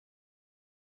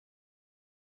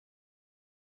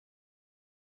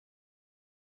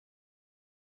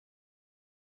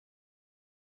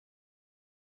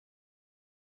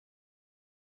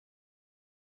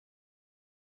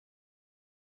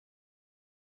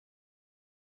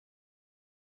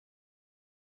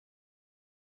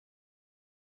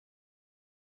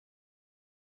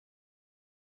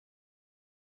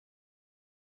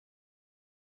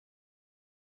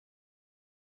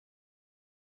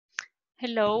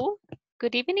Hello,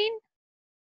 good evening.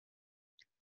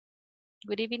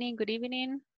 Good evening, good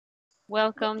evening.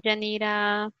 Welcome,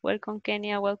 Janira. Welcome,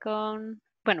 Kenia. Welcome.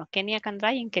 Bueno, Kenia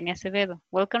Candray and Kenia Acevedo.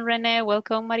 Welcome, Rene.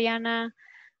 Welcome, Mariana.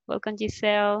 Welcome,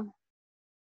 Giselle.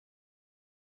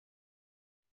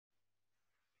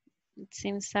 It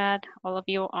seems that all of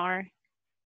you are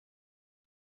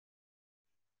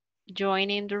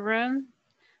joining the room.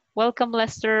 Welcome,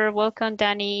 Lester. Welcome,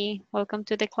 Danny. Welcome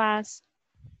to the class.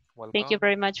 Thank you Welcome.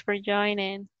 very much for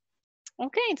joining.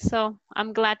 Okay, so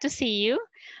I'm glad to see you.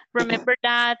 Remember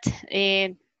that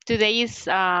today is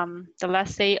the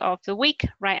last day of the week,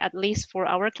 right? At least for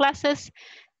our classes,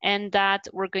 and that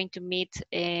we're going to meet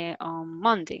on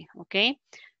Monday, okay?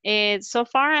 So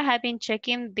far, I have been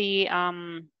checking the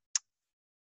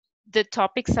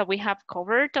topics that we have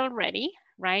covered already,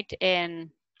 right?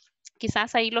 And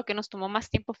quizás ahí lo que nos tomó más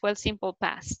tiempo fue el simple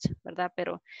past, ¿verdad?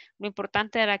 Pero lo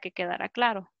importante era que quedara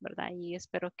claro, ¿verdad? Y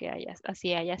espero que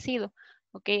así haya sido.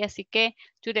 Okay, así que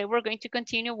today we're going to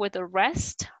continue with the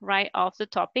rest, right, of the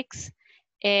topics.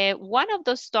 One of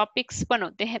those topics,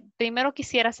 bueno, primero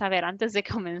quisiera saber, antes de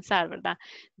comenzar, ¿verdad?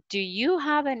 Do you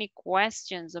have any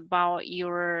questions about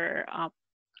your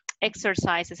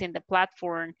exercises in the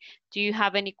platform? Do you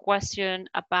have any question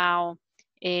about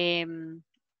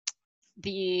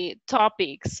the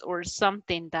topics or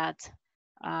something that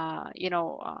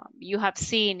you have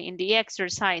seen in the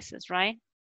exercises, right?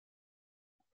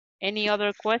 Any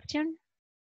other question?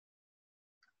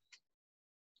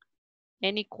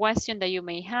 Any question that you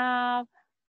may have?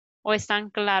 ¿O están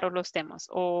claros los temas?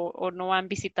 ¿O no han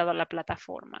visitado la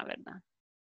plataforma, verdad?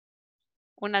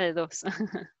 Una de dos.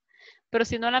 Pero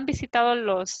si no la han visitado,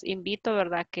 los invito,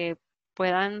 ¿verdad? Que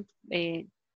puedan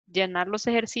llenar los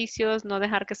ejercicios, no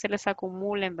dejar que se les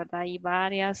acumulen, ¿verdad? Y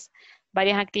varias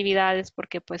actividades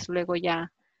porque pues luego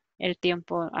ya el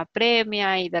tiempo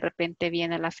apremia y de repente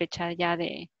viene la fecha ya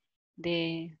de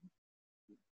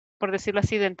por decirlo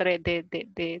así,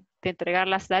 de entregar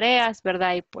las tareas,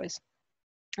 ¿verdad? Y pues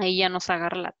ahí ya nos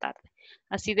agarra la tarde.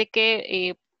 Así de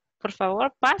que, por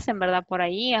favor, pasen, ¿verdad? Por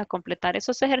ahí a completar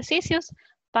esos ejercicios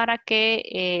para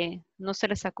que no se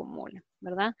les acumule,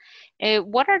 ¿verdad?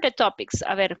 What are the topics?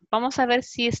 A ver, vamos a ver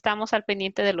si estamos al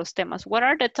pendiente de los temas. What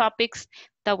are the topics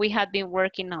that we have been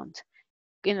working on?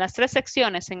 En las 3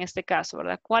 secciones en este caso,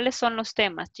 ¿verdad? ¿Cuáles son los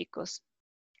temas, chicos?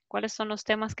 ¿Cuáles son los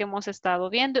temas que hemos estado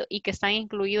viendo y que están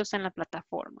incluidos en la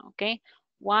plataforma? ¿Ok?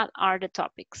 What are the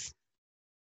topics?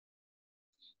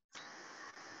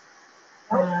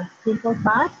 Simple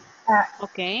past.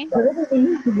 Ok,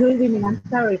 Good evening, I'm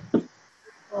sorry.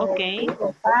 ok.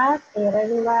 Simple past,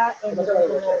 irregular and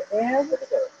irregular verbs,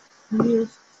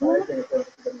 used to,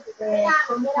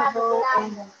 countable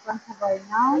and uncountable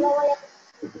nouns,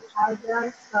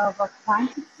 others of a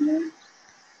quantity,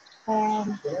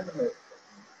 and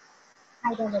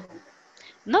I don't know.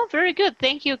 No, very good.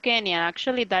 Thank you, Kenya.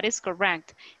 Actually, that is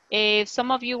correct.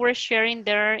 Some of you were sharing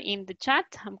there in the chat.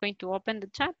 I'm going to open the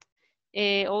chat.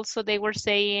 Also, they were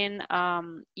saying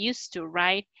used to,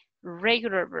 right?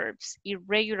 Regular verbs,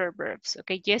 irregular verbs.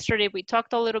 Okay, yesterday we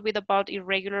talked a little bit about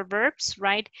irregular verbs,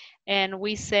 right? And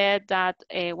we said that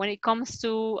when it comes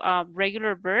to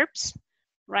regular verbs,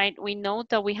 right, we know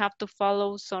that we have to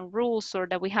follow some rules or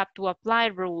that we have to apply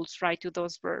rules, right, to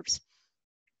those verbs.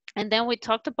 And then we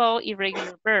talked about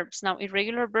irregular verbs. Now,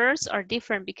 irregular verbs are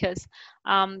different because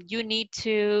you need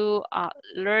to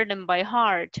learn them by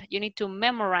heart. You need to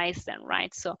memorize them,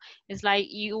 right? So it's like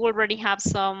you already have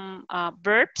some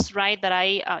verbs, right, that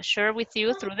I share with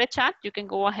you through the chat. You can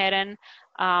go ahead and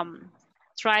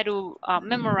try to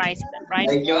memorize them, right?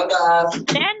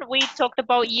 Then we talked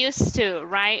about used to,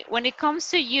 right? When it comes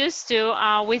to used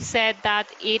to, we said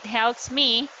that it helps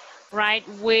me, right,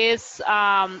 with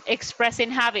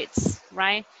expressing habits,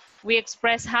 right? We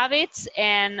express habits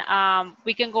and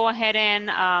we can go ahead and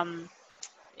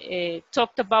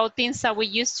talked about things that we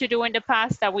used to do in the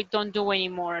past that we don't do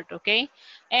anymore, okay?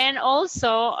 And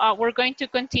also, we're going to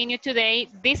continue today.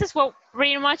 This is what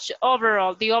pretty much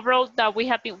overall, the overall that we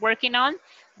have been working on,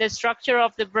 the structure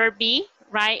of the verb be,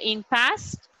 right, in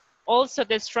past. Also,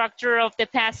 the structure of the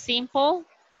past simple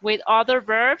with other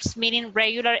verbs, meaning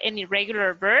regular and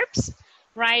irregular verbs,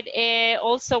 right?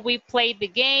 Also, we played the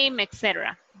game,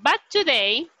 etc. But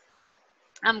today,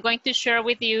 I'm going to share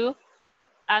with you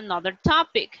another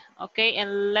topic, okay?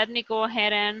 And let me go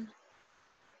ahead and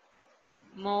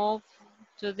move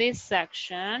to this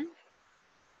section.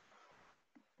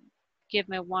 Give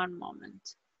me one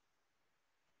moment.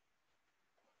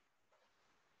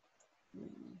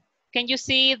 Can you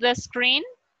see the screen?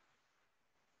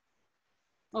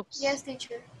 Oops. Yes,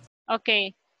 teacher.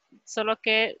 Okay, solo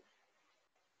que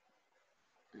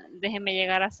Déjenme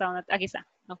llegar hasta donde, aquí está,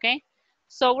 okay?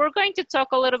 So we're going to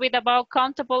talk a little bit about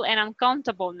countable and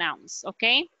uncountable nouns,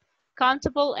 okay?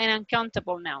 Countable and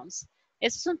uncountable nouns.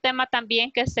 Ese es un tema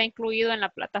también que está incluido en la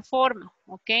plataforma,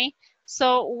 okay?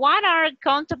 So what are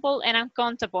countable and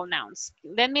uncountable nouns?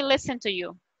 Let me listen to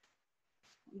you.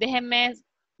 Déjenme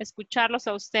escucharlos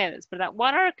a ustedes, ¿verdad?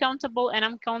 What are countable and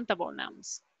uncountable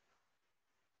nouns?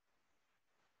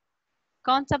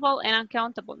 Countable and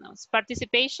uncountable nouns.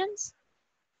 Participations?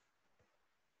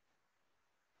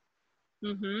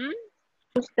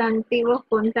 Sustantivos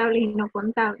contables y no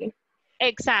contables.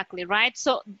 Exactly, right?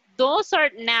 So those are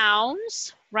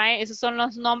nouns, right? Esos son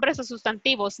los nombres o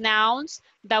sustantivos, nouns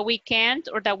that we can't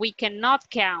or that we cannot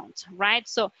count, right?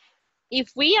 So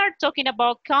if we are talking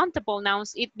about countable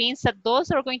nouns, it means that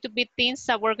those are going to be things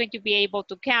that we're going to be able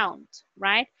to count,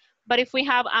 right? But if we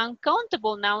have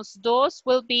uncountable nouns, those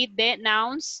will be the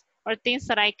nouns or things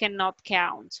that I cannot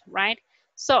count, right?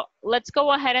 So let's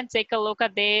go ahead and take a look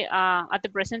at the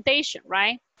presentation,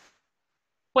 right?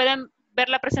 ¿Pueden ver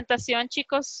la presentación,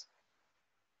 chicos?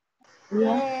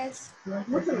 Yes.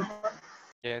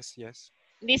 Yes, yes.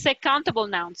 Dice countable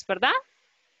nouns, ¿verdad?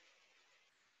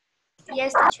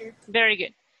 Yes, teacher. Very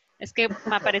good. Es que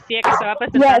me parecía que estaba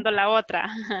presentando la otra.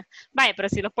 Vaya, pero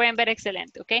si lo pueden ver,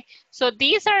 excelente, okay? So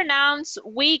these are nouns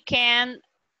we can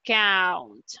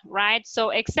count, right? So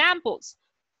examples,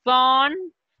 phone,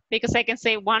 because I can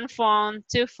say one phone,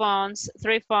 two phones,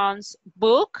 three phones,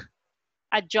 book,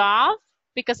 a job,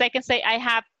 because I can say I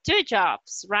have two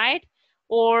jobs, right?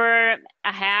 Or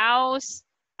a house,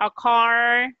 a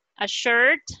car, a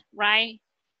shirt, right?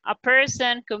 A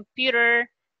person, computer,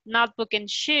 notebook, and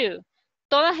shoe.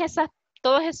 Todos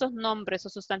esos nombres o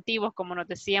sustantivos, como nos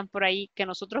decían por ahí, que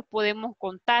nosotros podemos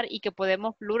contar y que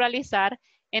podemos pluralizar,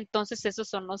 entonces esos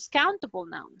son los countable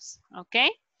nouns,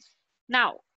 okay?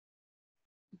 Now,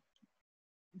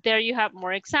 there you have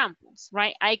more examples,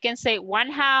 right? I can say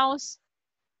one house,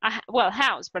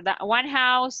 house, ¿verdad? One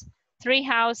house, three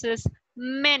houses,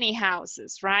 many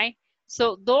houses, right?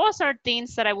 So those are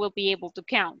things that I will be able to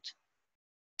count.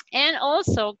 And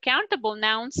also, countable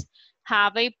nouns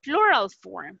have a plural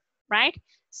form, right?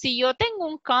 Si yo tengo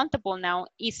un countable noun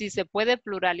y si se puede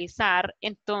pluralizar,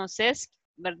 entonces,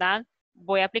 ¿verdad?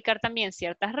 Voy a aplicar también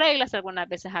ciertas reglas. Algunas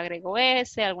veces agrego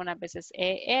S, algunas veces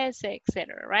ES,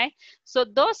 etc., right? So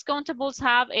those countables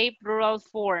have a plural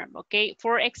form, okay?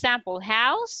 For example,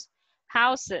 house,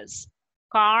 houses,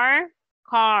 car,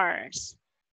 cars,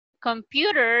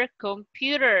 computer,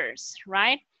 computers,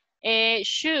 right?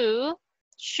 Shoe,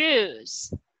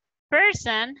 shoes,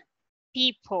 person,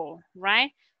 people,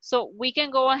 right? So we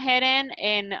can go ahead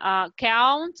and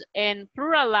count and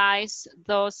pluralize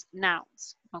those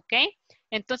nouns, okay?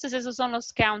 Entonces esos son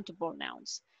los countable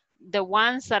nouns. The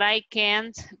ones that I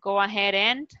can't go ahead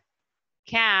and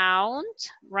count,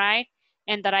 right?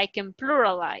 And that I can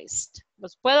pluralize.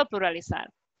 Los puedo pluralizar.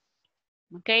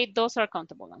 Okay, those are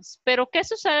countable nouns. Pero ¿qué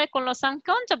sucede con los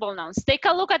uncountable nouns? Take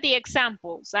a look at the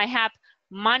examples. I have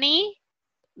money,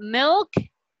 milk,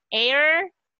 air,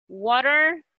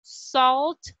 water,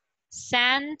 salt,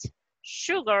 sand,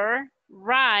 sugar,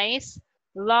 rice,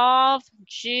 love,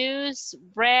 juice,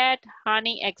 bread,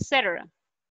 honey, etc.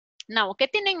 Now, ¿qué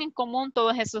tienen en común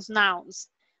todos esos nouns?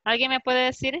 ¿Alguien me puede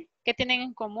decir qué tienen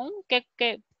en común?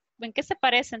 ¿En qué se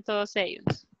parecen todos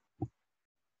ellos?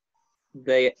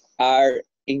 They are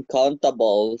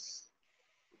uncountables.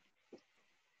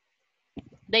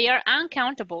 They are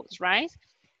uncountables, right?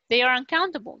 They are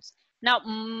uncountables. Now,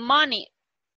 money.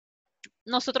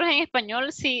 Nosotros en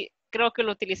español sí creo que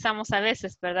lo utilizamos a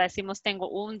veces, ¿verdad? Decimos tengo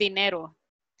un dinero.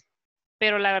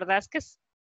 Pero la verdad es que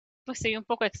pues sí un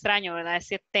poco extraño, ¿verdad?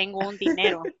 Decir tengo un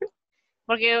dinero.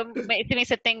 Porque si me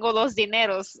dice tengo dos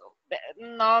dineros,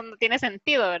 no tiene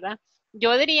sentido, ¿verdad?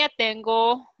 Yo diría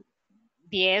tengo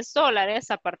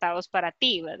 $10 apartados para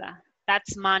ti, ¿verdad?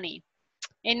 That's money.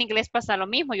 En inglés pasa lo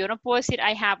mismo. Yo no puedo decir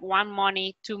I have one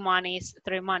money, two monies,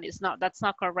 three monies. No, that's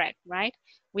not correct, right?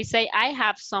 We say I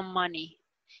have some money.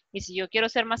 Y si yo quiero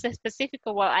ser más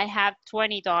específico, well, I have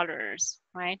 $20,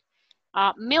 right?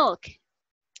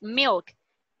 Milk.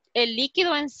 El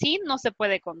líquido en sí no se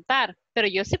puede contar, pero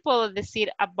yo sí puedo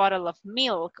decir a bottle of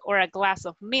milk or a glass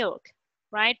of milk,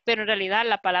 right? Pero en realidad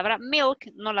la palabra milk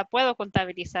no la puedo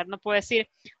contabilizar. No puedo decir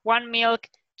one milk,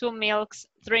 two milks,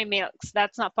 three milks.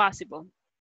 That's not possible.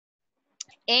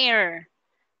 Air.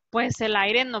 Pues el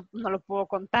aire no lo puedo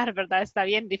contar, ¿verdad? Está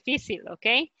bien difícil,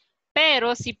 ¿ok?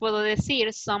 Pero sí puedo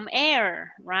decir some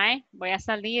air, right? Voy a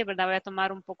salir, ¿verdad? Voy a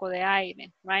tomar un poco de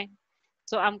aire, right?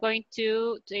 So I'm going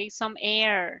to take some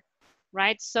air,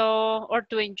 right? So, or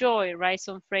to enjoy, right?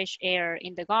 Some fresh air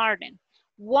in the garden.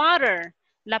 Water.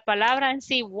 La palabra en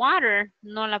sí, water,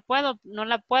 no la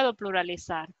puedo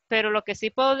pluralizar. Pero lo que sí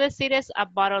puedo decir es a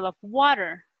bottle of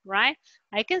water, right?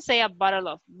 I can say a bottle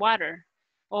of water.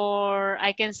 Or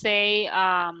I can say,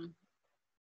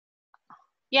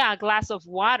 yeah, a glass of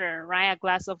water, right? A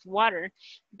glass of water.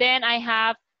 Then I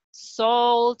have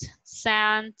salt,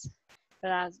 sand,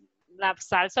 la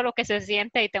salsa, lo que se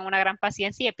siente, y tengo una gran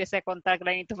paciencia y empiezo a contar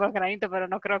granito por granito, pero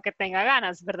no creo que tenga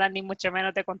ganas, ¿verdad? Ni mucho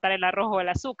menos de contar el arroz o el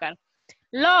azúcar.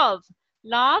 Love.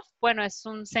 Love, bueno, es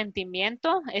un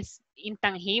sentimiento, es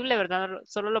intangible, ¿verdad?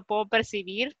 Solo lo puedo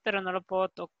percibir, pero no lo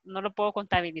puedo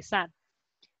contabilizar.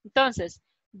 Entonces,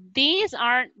 these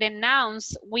are the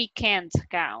nouns we can't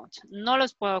count. No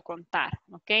los puedo contar,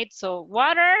 ¿ok? So,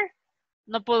 water,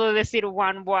 no puedo decir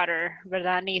one water,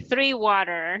 ¿verdad? Ni three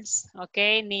waters,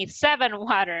 ¿ok? Ni seven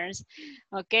waters,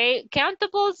 ¿ok?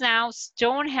 Countable nouns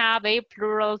don't have a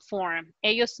plural form.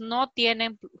 Ellos no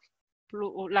tienen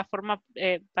la forma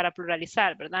para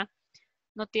pluralizar, ¿verdad?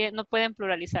 No pueden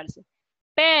pluralizarse.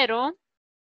 Pero,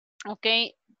 ok,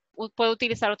 puedo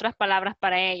utilizar otras palabras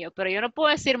para ello, pero yo no puedo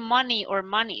decir money or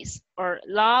monies, or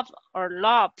love or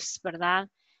loves, ¿verdad?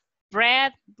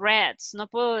 Bread, breads, no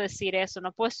puedo decir eso.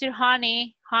 No puedo decir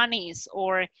honey, honeys,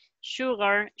 or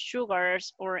sugar,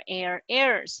 sugars, or air,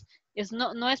 airs.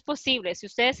 No es posible. Si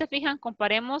ustedes se fijan,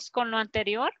 comparemos con lo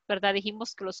anterior, ¿verdad?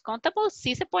 Dijimos que los contables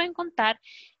sí se pueden contar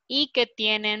y que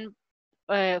tienen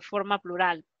forma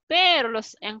plural, pero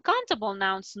los uncountable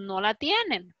nouns no la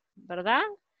tienen, ¿verdad?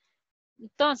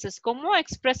 Entonces, ¿cómo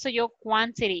expreso yo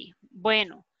quantity?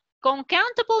 Bueno, con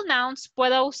countable nouns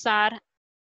puedo usar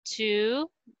two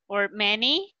or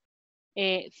many,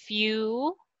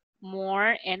 few,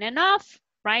 more, and enough,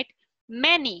 right?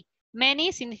 Many.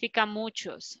 Many significa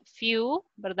muchos. Few,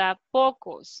 ¿verdad?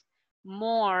 Pocos.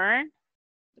 More,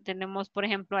 tenemos, por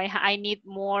ejemplo, I need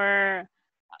more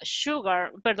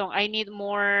sugar, perdón, I need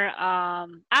more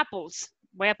apples.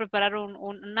 Voy a preparar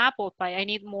un apple pie. I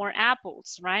need more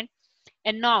apples, right?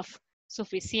 Enough,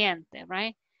 suficiente,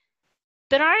 right?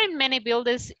 There aren't many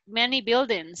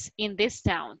buildings in this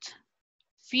town.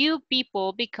 Few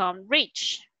people become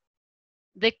rich.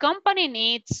 The company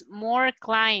needs more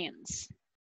clients.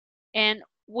 And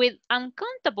with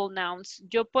uncountable nouns,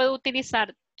 yo puedo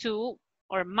utilizar too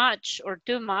or much or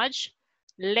too much,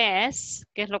 less,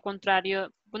 que es lo contrario,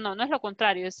 no es lo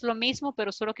contrario, es lo mismo,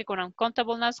 pero solo que con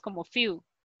uncountable nouns como few.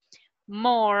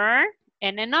 More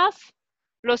and enough.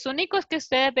 Los únicos que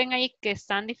ustedes ven ahí que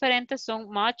están diferentes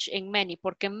son much and many,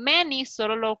 porque many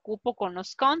solo lo ocupo con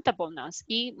los countable nouns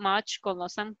y much con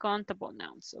los uncountable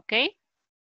nouns, ¿ok?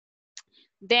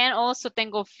 Then also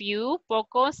tengo few,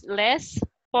 pocos, less,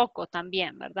 poco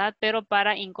también, ¿verdad? Pero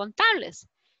para incontables.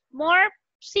 More,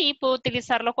 sí, puedo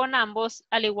utilizarlo con ambos,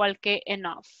 al igual que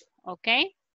enough, ¿ok?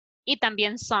 Y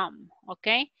también some, ¿ok?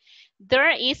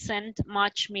 There isn't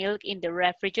much milk in the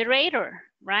refrigerator,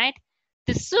 right?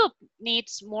 The soup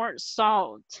needs more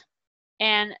salt.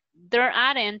 And there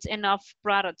aren't enough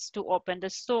products to open the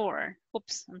store.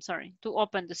 Oops, I'm sorry, to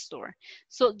open the store.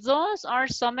 So those are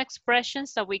some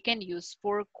expressions that we can use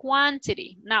for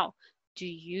quantity. Now, do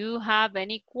you have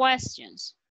any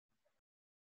questions?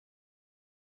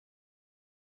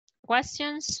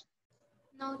 Questions?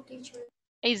 No, teacher.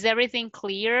 Is everything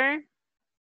clear?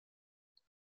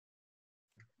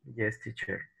 Yes,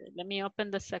 teacher. Let me open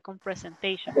the second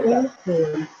presentation. We're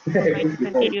going to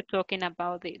continue talking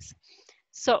about this.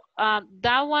 So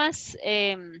that was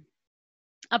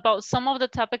about some of the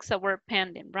topics that were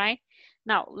pending, right?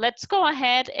 Now, let's go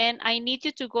ahead and I need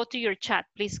you to go to your chat.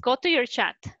 Please go to your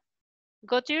chat.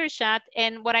 Go to your chat,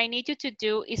 and what I need you to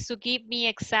do is to give me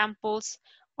examples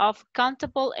of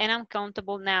countable and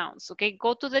uncountable nouns, okay?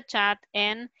 Go to the chat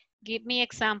and give me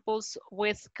examples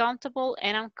with countable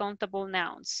and uncountable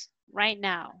nouns right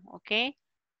now, okay?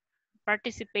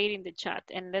 Participate in the chat,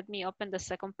 and let me open the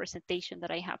second presentation that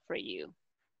I have for you.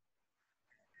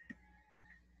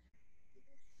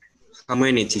 How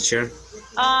many, teacher?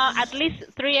 At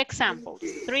least three examples,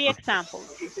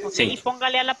 okay? Y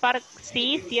póngale a la par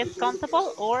C si es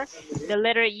countable, or the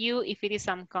letter U if it is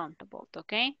uncountable,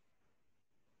 okay?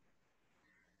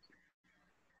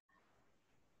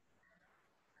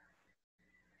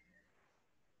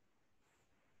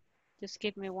 Just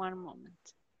give me one moment.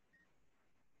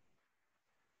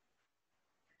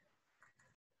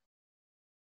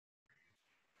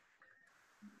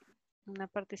 Una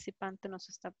participante nos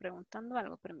está preguntando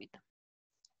algo, permítame.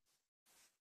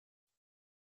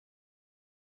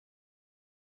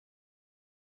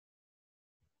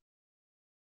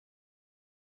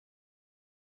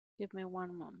 Give me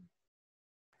one moment.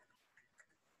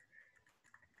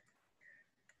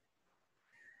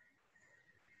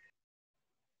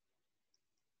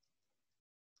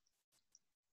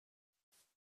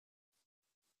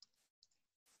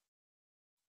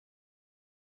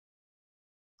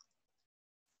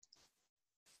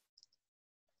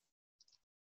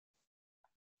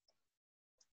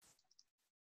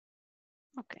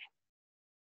 Okay.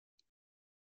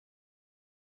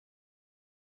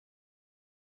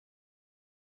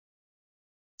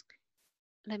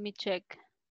 Let me check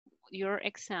your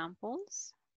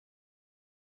examples.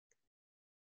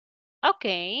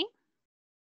 Okay.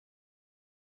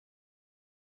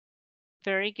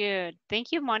 Very good.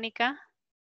 Thank you, Monica.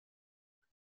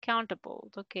 Countable.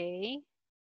 Okay.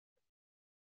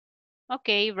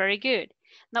 Okay, very good.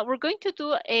 Now we're going to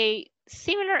do a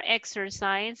similar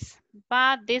exercise,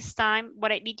 but this time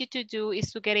what I need you to do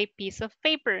is to get a piece of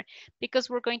paper because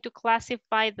we're going to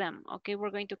classify them. Okay,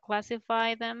 we're going to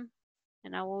classify them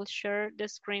and I will share the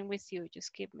screen with you.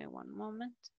 Just give me one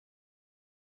moment.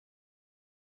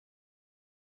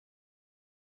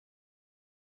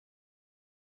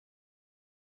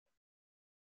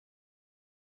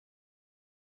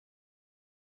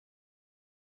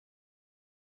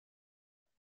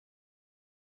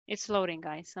 It's loading,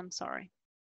 guys. I'm sorry.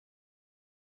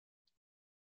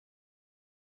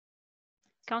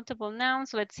 Countable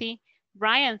nouns. Let's see.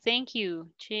 Brian, thank you.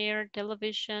 Chair,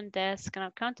 television, desk,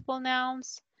 and countable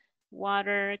nouns.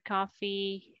 Water,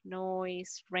 coffee,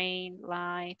 noise, rain,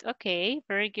 light. Okay,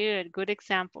 very good. Good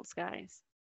examples, guys.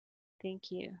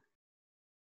 Thank you.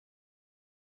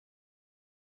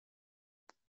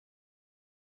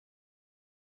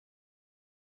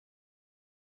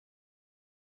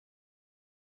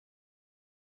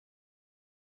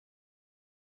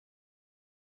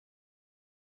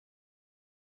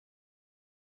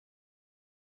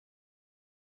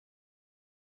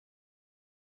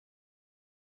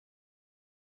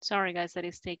 Sorry, guys, that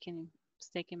it's taking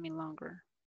me longer.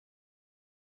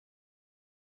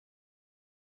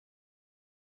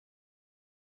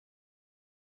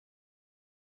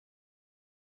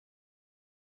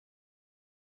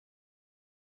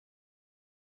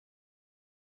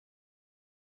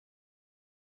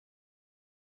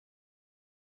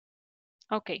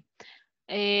 Okay.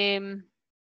 I'm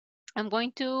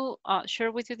going to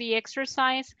share with you the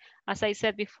exercise. As I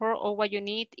said before, all what you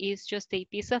need is just a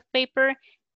piece of paper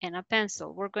and a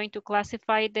pencil. We're going to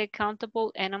classify the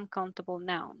countable and uncountable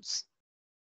nouns.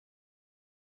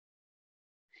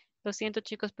 Lo siento,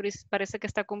 chicos, pero parece que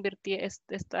está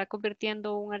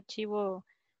convirtiendo un archivo,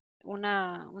 un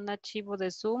archivo de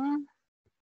Zoom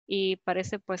y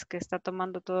parece pues que está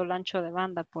tomando todo el ancho de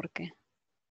banda porque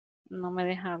no me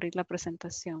deja abrir la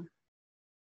presentación.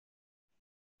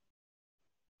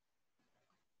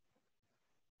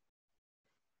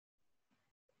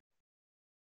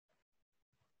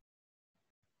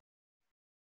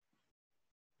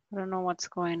 I don't know what's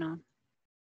going on.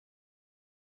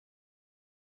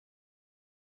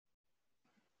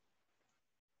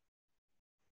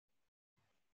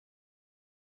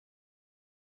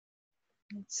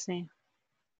 Let's see.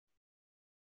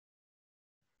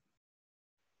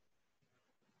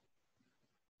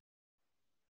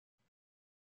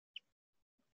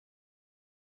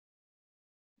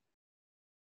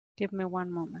 Give me one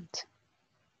moment.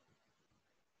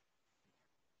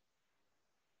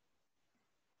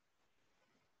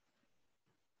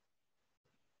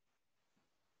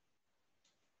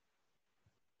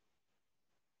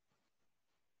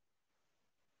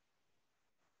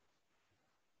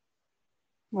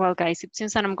 Well, guys, it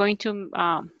seems that I'm going to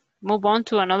move on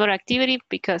to another activity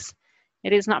because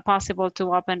it is not possible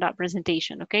to open that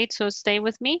presentation, okay? So stay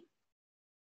with me.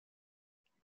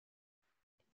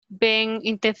 Ven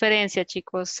interferencia,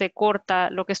 chicos, se corta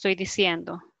lo que estoy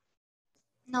diciendo.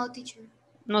 No, teacher.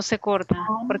 No se corta,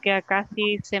 porque acá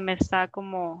sí se me está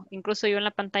como, incluso yo en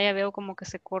la pantalla veo como que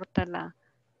se corta la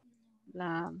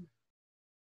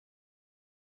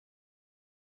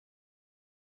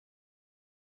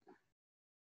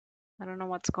I don't know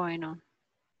what's going on.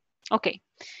 Ok,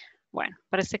 bueno,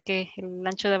 parece que el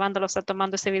ancho de banda lo está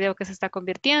tomando ese video que se está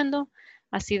convirtiendo,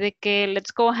 así de que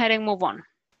let's go ahead and move on.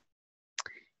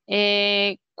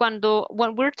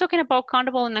 When we're talking about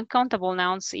countable and uncountable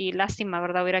nouns, y lástima,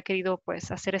 ¿verdad? Hubiera querido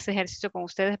pues hacer ese ejercicio con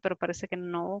ustedes, pero parece que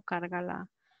no carga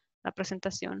la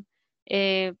presentación.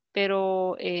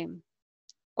 Pero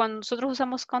cuando nosotros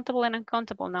usamos countable and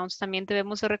uncountable nouns, también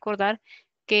debemos de recordar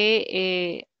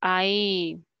que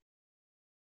hay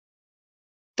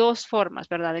dos formas,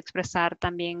 ¿verdad? De expresar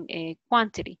también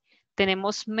quantity.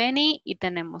 Tenemos many y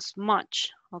tenemos much,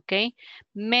 ¿ok?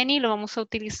 Many lo vamos a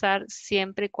utilizar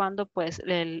siempre y cuando pues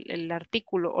el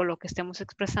artículo o lo que estemos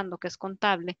expresando que es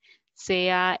contable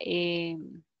sea,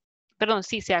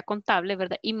 sea contable,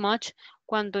 ¿verdad? Y much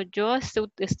cuando yo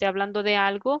esté hablando de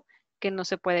algo que no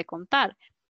se puede contar.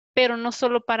 Pero no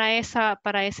solo para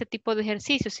ese tipo de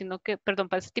ejercicio, sino que, perdón,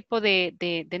 para ese tipo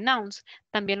de nouns,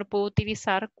 también lo puedo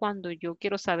utilizar cuando yo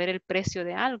quiero saber el precio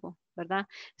de algo, ¿verdad?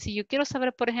 Si yo quiero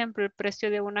saber, por ejemplo, el precio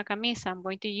de una camisa, I'm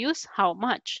going to use how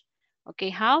much.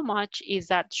 Okay, how much is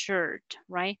that shirt,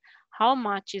 right? How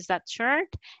much is that shirt?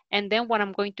 And then what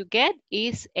I'm going to get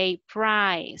is a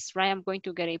price, right? I'm going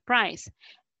to get a price.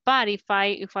 But if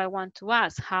I want to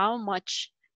ask how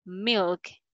much milk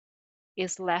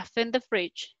is left in the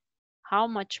fridge, how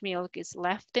much milk is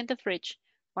left in the fridge,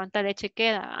 ¿cuánta leche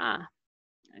queda? Ah,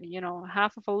 you know,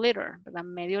 half of a liter, ¿verdad?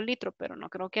 Medio litro, pero no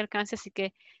creo que alcance, así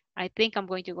que I think I'm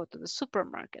going to go to the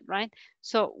supermarket, right?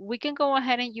 So we can go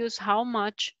ahead and use how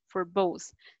much for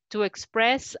both to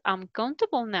express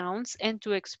uncountable nouns and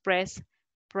to express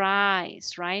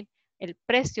price, right? El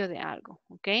precio de algo,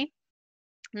 okay?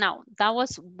 Now, that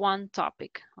was one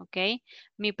topic, okay?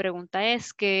 Mi pregunta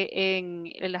es que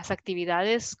en las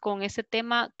actividades con ese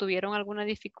tema, ¿tuvieron alguna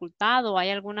dificultad o hay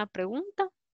alguna pregunta?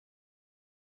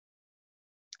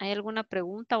 ¿Hay alguna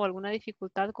pregunta o alguna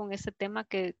dificultad con ese tema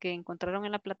que encontraron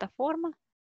en la plataforma?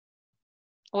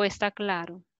 ¿O está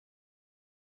claro?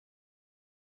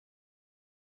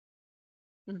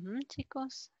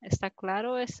 Chicos, ¿está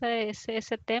claro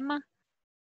ese tema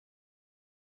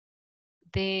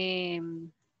de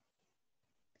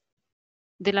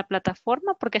la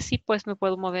plataforma? Porque así pues me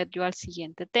puedo mover yo al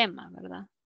siguiente tema, ¿verdad?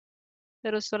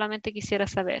 Pero solamente quisiera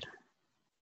saber.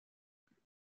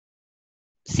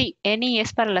 Sí, any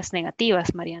es para las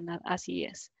negativas, Mariana, así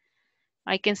es.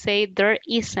 I can say there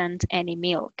isn't any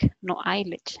milk, no hay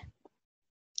leche,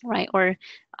 right? Or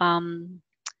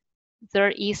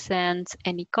there isn't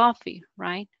any coffee,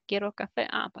 right? Quiero café,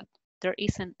 but there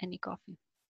isn't any coffee,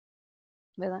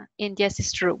 ¿verdad? And yes,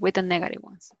 it's true with the negative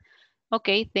ones.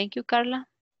 Okay, thank you, Carla.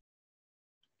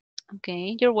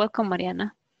 Okay, you're welcome,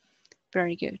 Mariana.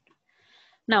 Very good.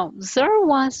 Now,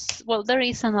 there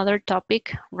is another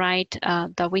topic, right,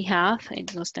 that we have,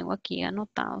 los tengo aquí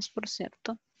anotados, por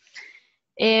cierto.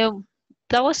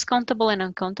 That was countable and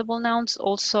uncountable nouns,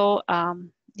 also,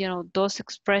 you know, those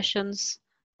expressions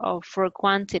for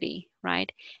quantity, right?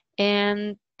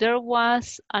 And there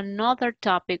was another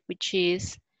topic, which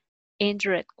is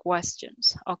indirect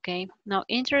questions, okay? Now,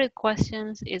 indirect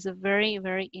questions is a very,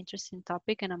 very interesting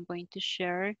topic, and I'm going to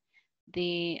share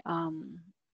the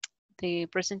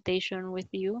presentation with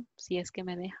you, si es que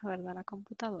me deja, ¿verdad? La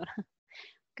computadora.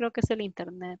 Creo que es el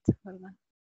internet, ¿verdad?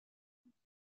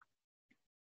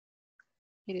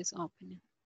 It is opening.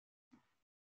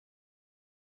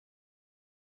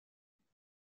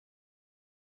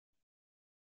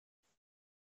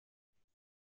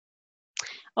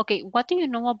 Okay, what do you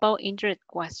know about indirect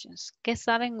questions? ¿Qué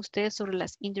saben ustedes sobre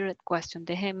las indirect questions?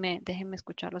 Déjenme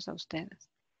escucharlos a ustedes.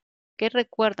 ¿Qué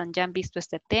recuerdan? ¿Ya han visto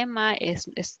este tema?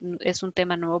 ¿Es un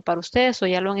tema nuevo para ustedes o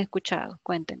ya lo han escuchado?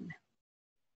 Cuéntenme.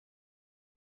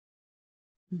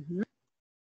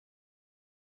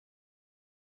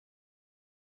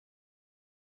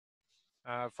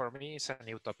 For me, it's a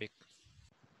new topic.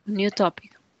 New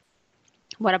topic.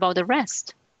 What about the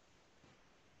rest?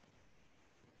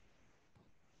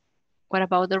 What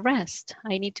about the rest?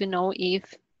 I need to know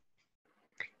if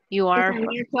you are... It's a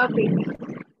new topic.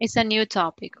 It's a new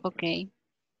topic. Okay.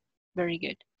 Very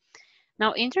good.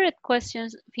 Now, indirect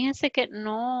questions, fíjense que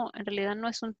no, en realidad no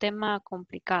es un tema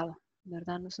complicado,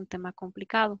 ¿verdad? No es un tema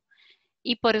complicado.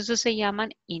 Y por eso se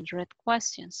llaman indirect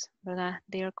questions, ¿verdad?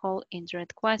 They are called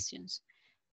indirect questions.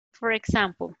 For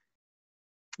example,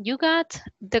 you got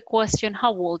the question,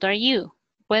 how old are you?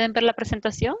 ¿Pueden ver la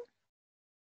presentación?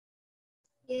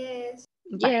 Yes.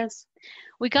 Yes.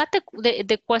 We got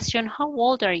the question, how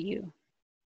old are you?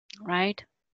 Right?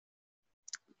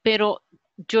 Pero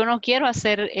yo no quiero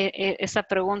hacer esa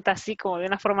pregunta así como de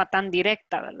una forma tan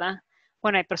directa, ¿verdad?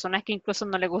 Bueno, hay personas que incluso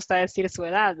no les gusta decir su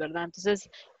edad, ¿verdad? Entonces,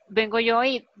 vengo yo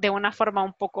y de una forma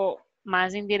un poco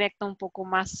más indirecta, un poco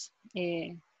más,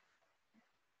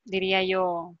 diría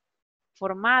yo,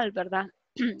 formal, ¿verdad?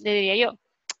 Le diría yo,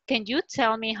 can you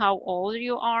tell me how old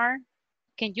you are?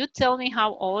 Can you tell me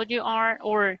how old you are?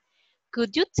 Or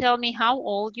could you tell me how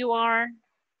old you are?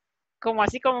 Como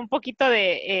así como un poquito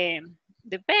de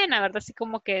pena, ¿verdad? Así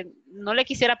como que no le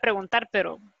quisiera preguntar,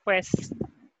 pero pues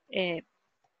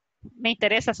me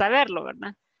interesa saberlo,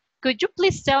 ¿verdad? Could you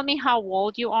please tell me how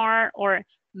old you are? Or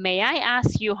may I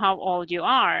ask you how old you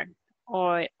are?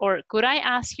 Or could I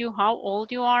ask you how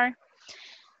old you are?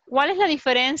 ¿Cuál es la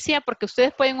diferencia? Porque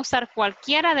ustedes pueden usar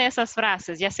cualquiera de esas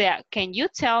frases, ya sea, can you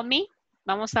tell me?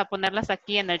 Vamos a ponerlas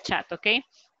aquí en el chat, ¿ok?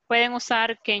 Pueden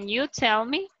usar, can you tell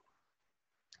me?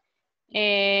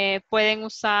 Pueden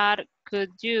usar, could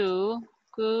you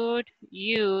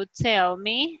tell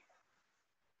me?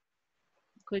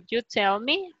 Could you tell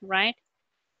me, right?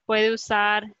 Puede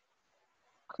usar,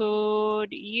 could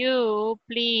you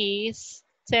please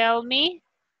tell me?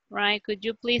 right? Could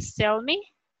you please tell me?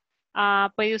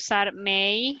 Puede usar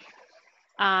may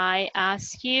I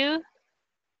ask you.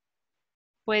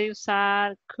 Puede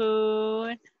usar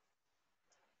could.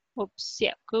 Oops,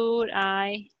 yeah, could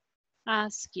I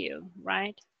ask you,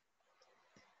 right?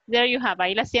 There you have,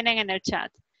 ahí las tienen en el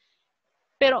chat.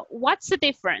 Pero, what's the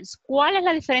difference? ¿Cuál es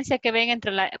la diferencia que ven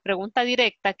entre la pregunta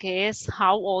directa, que es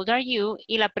how old are you,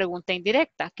 y la pregunta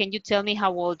indirecta, can you tell me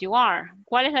how old you are?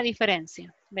 ¿Cuál es la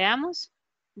diferencia? Veamos.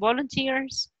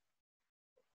 Volunteers.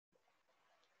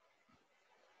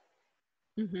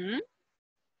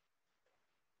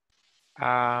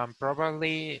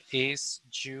 Probably is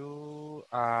you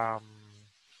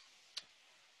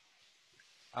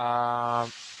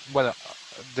well,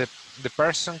 the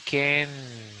person can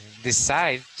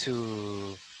decide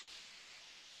to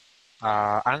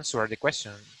answer the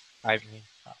question. I mean,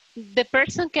 The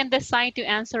person can decide to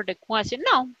answer the question.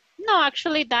 No,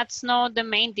 actually that's not the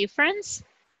main difference,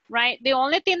 right? The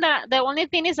only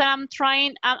thing is that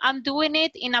I'm doing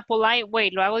it in a polite way.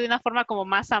 Lo hago de una forma como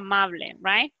más amable,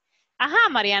 right? Ajá,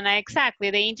 Mariana, exactly.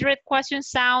 The indirect question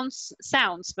sounds,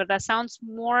 ¿verdad? Sounds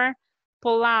more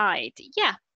polite.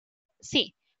 Yeah,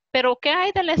 sí. Pero ¿qué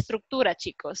hay de la estructura,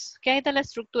 chicos? ¿Qué hay de la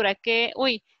estructura?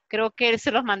 Uy, creo que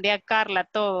se los mandé a Carla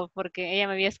todo porque ella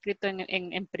me había escrito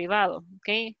en privado,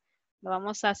 ¿ok? Lo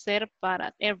vamos a hacer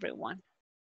para everyone.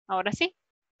 Ahora sí.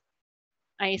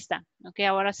 Ahí está. Ok,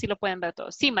 ahora sí lo pueden ver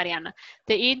todos. Sí, Mariana.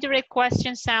 The indirect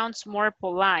question sounds more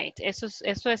polite. Eso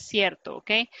es cierto,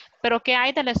 ok. Pero ¿qué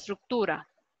hay de la estructura?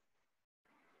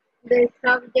 The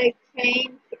subject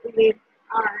came with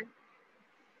are.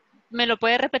 ¿Me lo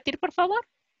puede repetir, por favor?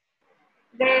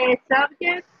 The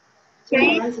subject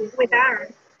came with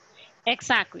are.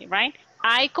 Exactly, right?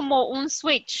 Hay como un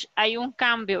switch, hay un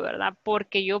cambio, ¿verdad?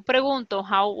 Porque yo pregunto,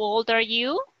 how old are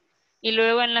you? Y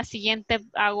luego en la siguiente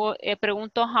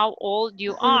pregunto, how old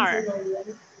you are.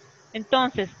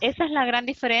 Entonces, esa es la gran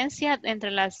diferencia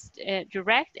entre las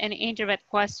direct and indirect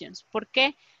questions. ¿Por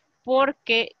qué?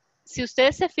 Porque si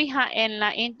usted se fija en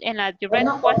la direct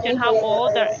question, how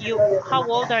old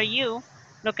are you?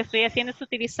 Lo que estoy haciendo es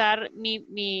utilizar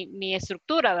mi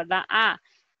estructura, ¿verdad?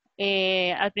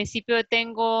 Al principio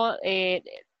tengo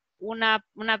una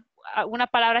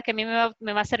palabra que a mí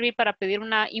me va a servir para pedir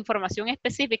una información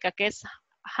específica, que es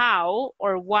how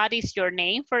or what is your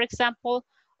name, for example,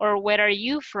 or where are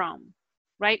you from,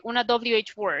 right? Una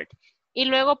WH word. Y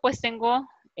luego pues tengo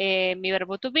mi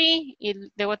verbo to be y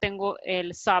luego tengo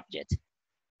el subject.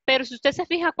 Pero si usted se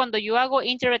fija, cuando yo hago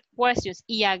indirect questions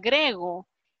y agrego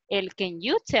el can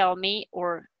you tell me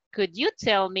or could you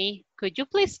tell me, could you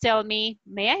please tell me,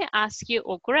 may I ask you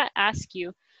or could I ask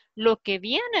you, lo que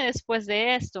viene después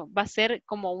de esto va a ser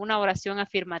como una oración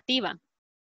afirmativa.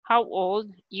 How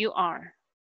old you are,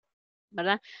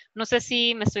 ¿verdad? No sé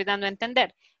si me estoy dando a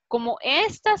entender. Como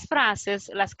estas frases,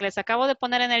 las que les acabo de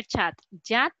poner en el chat,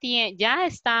 ya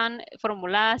están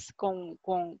formuladas con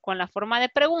la forma de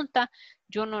pregunta,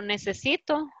 yo no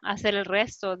necesito hacer el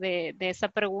resto de esa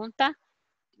pregunta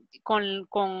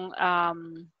como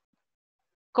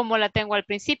la tengo al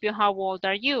principio, how old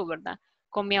are you, ¿verdad?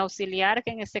 Con mi auxiliar,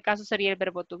 que en este caso sería el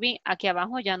verbo to be. Aquí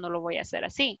abajo ya no lo voy a hacer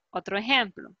así. Otro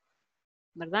ejemplo,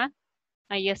 ¿verdad?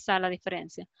 Ahí está la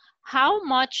diferencia. How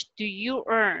much do you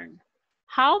earn?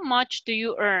 How much do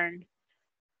you earn?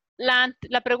 La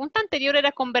pregunta anterior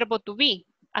era con verbo to be.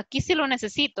 Aquí sí lo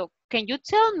necesito. Can you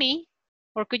tell me,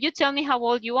 or could you tell me how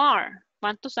old you are?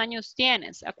 ¿Cuántos años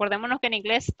tienes? Acordémonos que en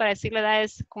inglés para decir la edad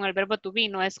es con el verbo to be,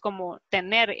 no es como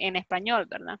tener en español,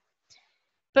 ¿verdad?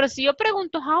 Pero si yo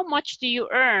pregunto how much do you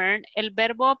earn, el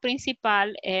verbo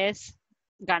principal es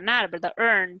ganar, ¿verdad?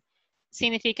 Earn.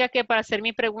 Significa que para hacer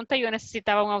mi pregunta yo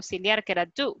necesitaba un auxiliar que era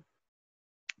do.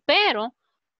 Pero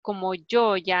como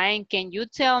yo ya en can you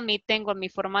tell me tengo mi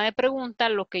forma de pregunta,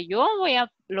 lo que yo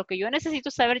necesito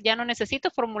saber ya no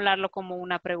necesito formularlo como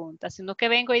una pregunta, sino que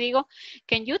vengo y digo,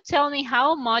 can you tell me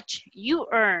how much you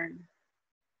earn?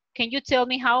 Can you tell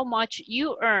me how much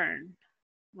you earn?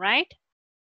 Right?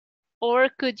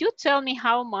 Or could you tell me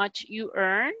how much you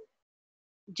earn?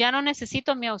 Ya no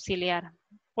necesito mi auxiliar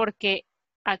porque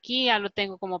aquí ya lo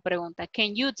tengo como pregunta.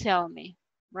 Can you tell me?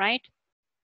 Right?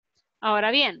 Ahora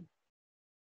bien,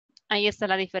 ahí está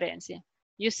la diferencia.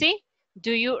 You see?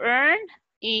 Do you earn?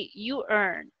 Y you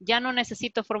earn. Ya no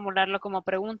necesito formularlo como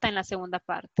pregunta en la segunda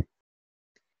parte.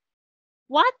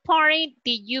 What party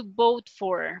did you vote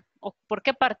for? ¿O por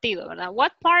qué partido, verdad?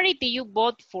 What party did you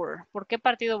vote for? ¿Por qué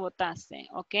partido votaste?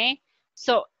 Ok.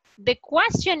 So, the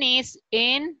question is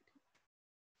in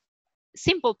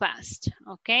simple past,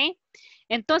 ok.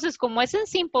 Entonces, como es en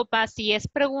simple past y es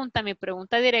pregunta, mi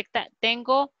pregunta directa,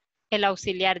 tengo el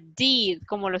auxiliar did,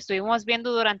 como lo estuvimos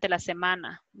viendo durante la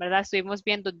semana, ¿verdad? Estuvimos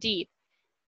viendo did.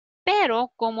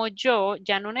 Pero como yo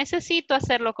ya no necesito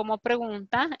hacerlo como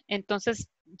pregunta, entonces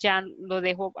ya lo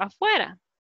dejo afuera.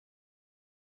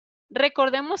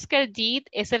 Recordemos que el did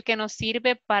es el que nos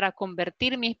sirve para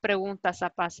convertir mis preguntas a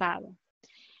pasado.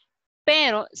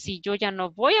 Pero si yo ya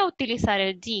no voy a utilizar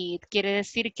el did, quiere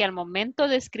decir que al momento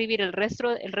de escribir el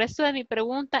resto de mi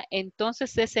pregunta,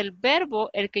 entonces es el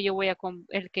verbo el que yo voy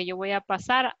a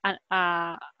pasar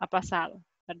a pasado,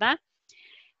 ¿verdad?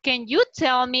 Can you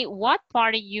tell me what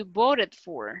party you voted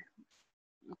for?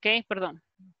 Ok, perdón.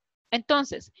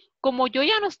 Entonces, como yo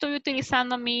ya no estoy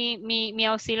utilizando mi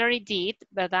auxiliary did,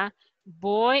 ¿verdad?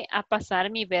 Voy a pasar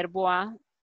mi verbo a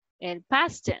el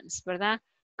past tense, ¿verdad?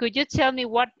 Could you tell me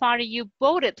what party you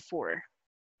voted for?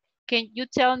 Can you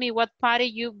tell me what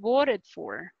party you voted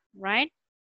for? Right?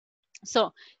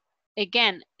 So,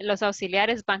 again, los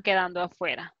auxiliares van quedando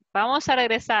afuera. Vamos a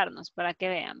regresarnos para que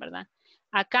vean, ¿verdad?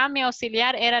 Acá mi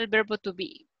auxiliar era el verbo to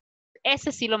be.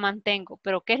 Ese sí lo mantengo,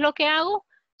 pero ¿qué es lo que hago?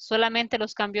 Solamente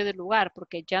los cambio de lugar,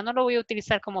 porque ya no lo voy a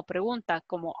utilizar como pregunta,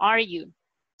 como are you,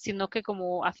 sino que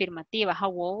como afirmativa,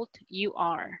 how old you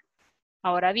are.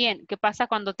 Ahora bien, ¿qué pasa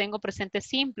cuando tengo presente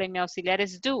simple y mi auxiliar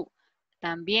es do?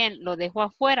 También lo dejo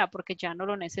afuera porque ya no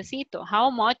lo necesito.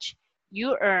 How much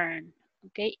you earn.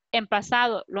 ¿Okay? En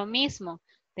pasado, lo mismo.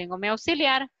 Tengo mi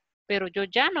auxiliar, pero yo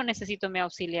ya no necesito mi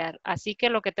auxiliar. Así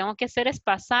que lo que tengo que hacer es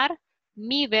pasar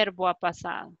mi verbo a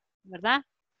pasado, ¿verdad?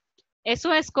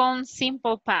 Eso es con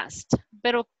simple past.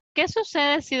 Pero, ¿qué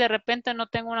sucede si de repente no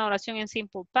tengo una oración en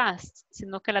simple past,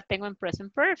 sino que la tengo en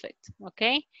present perfect? ¿Ok?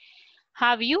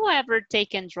 Have you ever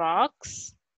taken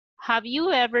drugs? Have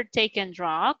you ever taken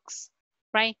drugs?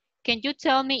 Right? Can you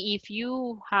tell me if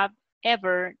you have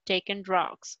ever taken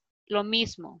drugs? Lo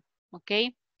mismo,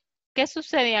 ¿ok? ¿Qué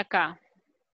sucede acá?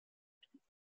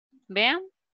 ¿Vean?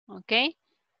 ¿Ok?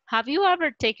 Have you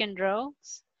ever taken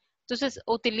drugs? Entonces,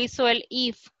 utilizo el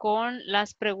if con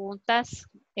las preguntas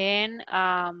en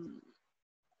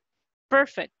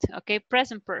perfect, ¿ok?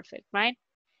 Present perfect, right?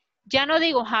 Ya no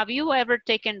digo, have you ever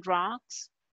taken drugs?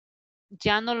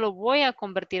 Ya no lo voy a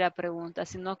convertir a pregunta,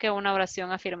 sino que a una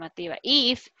oración afirmativa.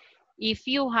 If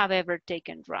you have ever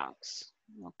taken drugs.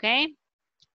 ¿Ok?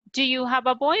 Do you have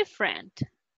a boyfriend?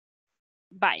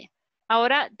 Vaya.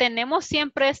 Ahora tenemos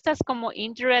siempre estas como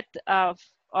indirect,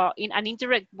 an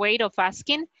indirect way of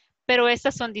asking, pero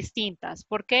estas son distintas.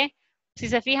 ¿Por qué? Si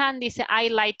se fijan, dice, I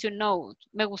like to know,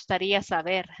 me gustaría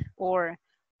saber. Or,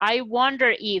 I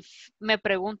wonder if, me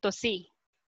pregunto si.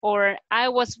 Or, I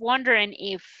was wondering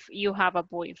if you have a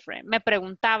boyfriend. Me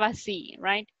preguntaba si,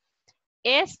 right?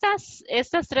 Estas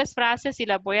tres frases, y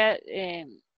las voy a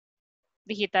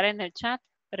digitar en el chat,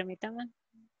 permítanme.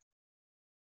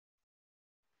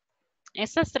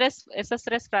 Estas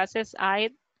tres frases,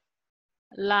 I'd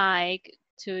like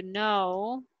to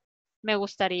know, me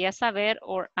gustaría saber,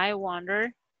 or I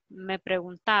wonder, me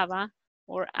preguntaba,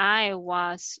 or I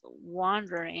was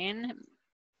wondering,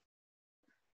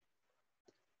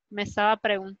 me estaba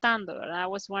preguntando, ¿verdad? I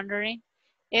was wondering.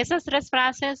 Esas tres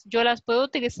frases yo las puedo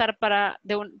utilizar para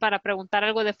preguntar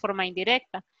algo de forma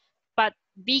indirecta. But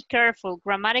be careful.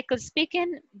 Grammatically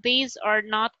speaking, these are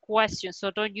not questions,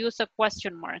 so don't use a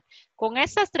question mark. Con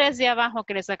estas tres de abajo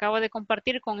que les acabo de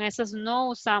compartir, con esas no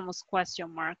usamos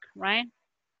question mark, right?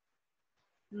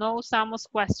 No usamos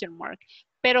question mark.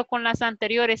 Pero con las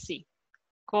anteriores sí.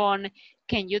 Con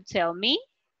can you tell me?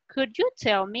 Could you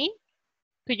tell me?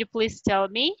 Could you please tell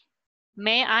me?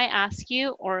 May I ask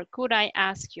you or could I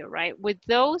ask you, right? With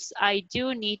those, I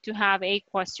do need to have a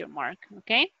question mark,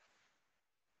 okay?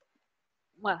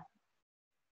 Well,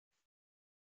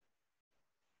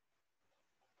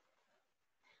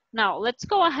 now let's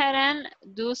go ahead and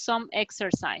do some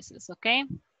exercises, okay?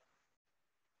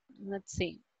 Let's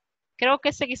see. Creo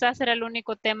que ese quizás era el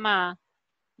único tema,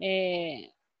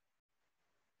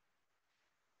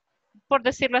 por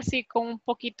decirlo así, con un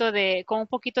poquito de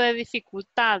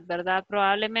dificultad, ¿verdad?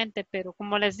 Probablemente, pero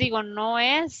como les digo, no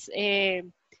es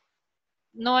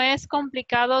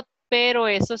complicado, pero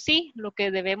eso sí, lo que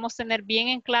debemos tener bien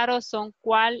en claro son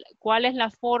cuál es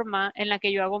la forma en la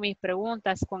que yo hago mis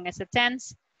preguntas con ese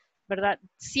tense, ¿verdad?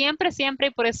 Siempre,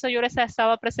 y por eso yo les he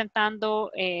estado presentando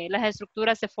las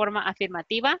estructuras de forma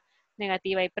afirmativa,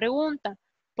 negativa y pregunta,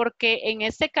 porque en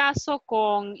este caso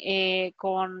con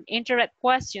indirect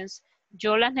questions,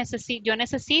 yo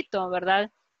necesito,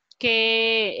 ¿verdad?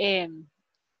 Que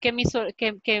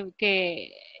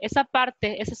esa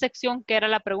parte, esa sección que era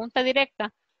la pregunta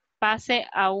directa, pase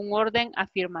a un orden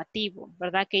afirmativo,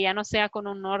 ¿verdad? Que ya no sea con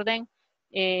un orden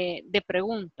de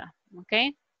pregunta, ¿ok?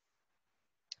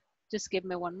 Just give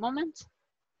me one moment.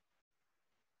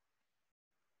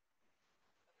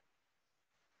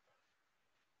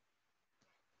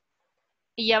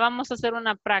 y ya vamos a hacer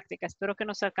una práctica. Espero que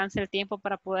nos alcance el tiempo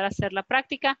para poder hacer la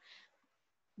práctica.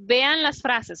 Vean las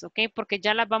frases, ¿ok? Porque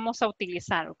ya las vamos a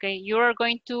utilizar, ¿ok? You are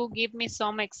going to give me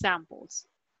some examples.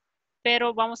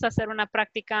 Pero vamos a hacer una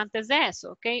práctica antes de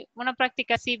eso, ¿ok? Una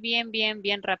práctica así bien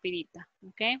rapidita,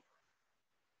 ¿ok?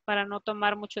 Para no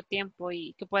tomar mucho tiempo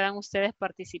y que puedan ustedes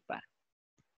participar.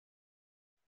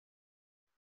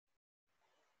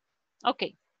 Ok.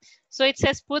 So it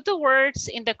says put the words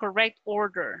in the correct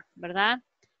order, ¿verdad?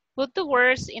 Put the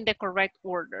words in the correct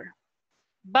order.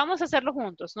 Vamos a hacerlo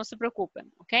juntos, no se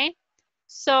preocupen, ¿ok?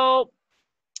 So,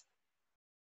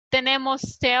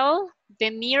 tenemos tell,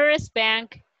 the nearest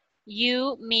bank,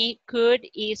 you, me, could,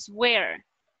 is, where.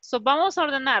 So, vamos a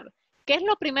ordenar. ¿Qué es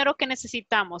lo primero que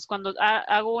necesitamos cuando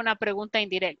hago una pregunta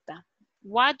indirecta?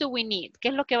 What do we need? ¿Qué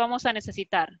es lo que vamos a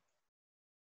necesitar?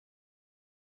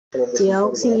 The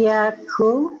auxiliar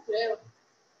who.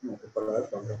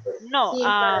 No,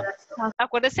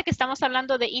 acuérdense que estamos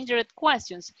hablando de indirect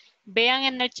questions. Vean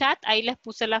en el chat, ahí les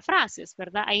puse las frases,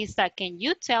 ¿verdad? Ahí está, can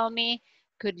you tell me,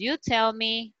 could you tell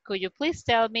me, could you please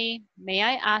tell me, may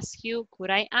I ask you, could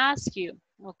I ask you,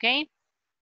 ¿ok?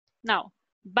 Now,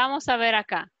 vamos a ver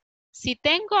acá. Si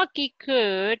tengo aquí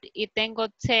could y tengo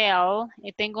tell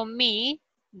y tengo me,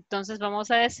 entonces vamos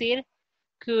a decir,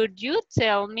 could you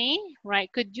tell me,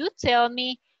 right? Could you tell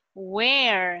me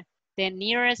where the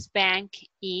nearest bank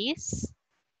is?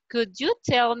 Could you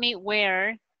tell me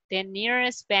where the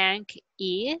nearest bank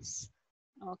is?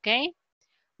 Okay.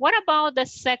 What about the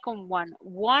second one?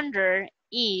 Wonder,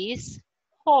 is,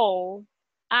 how,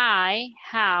 I,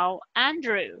 how,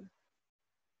 Andrew.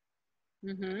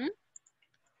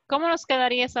 ¿Cómo nos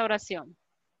quedaría esa oración?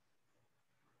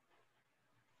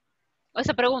 O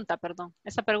esa pregunta, perdón.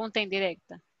 Esa pregunta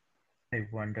indirecta. I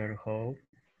wonder how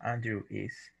Andrew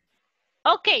is.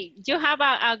 Okay, you have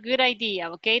a good idea,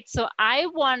 okay? So I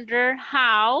wonder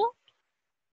how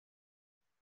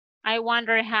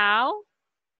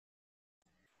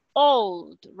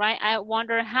old, right? I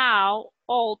wonder how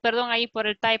old, perdón ahí por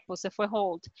el typo, se fue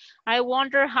old. I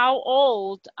wonder how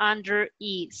old Andrew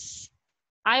is.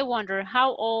 I wonder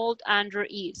how old Andrew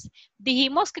is.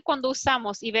 Dijimos que cuando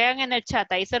usamos, y vean en el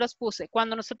chat, ahí se los puse,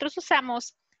 cuando nosotros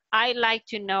usamos I like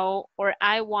to know, or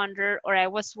I wonder, or I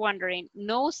was wondering,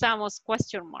 no usamos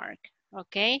question mark,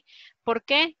 ¿ok? ¿Por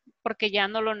qué? Porque ya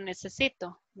no lo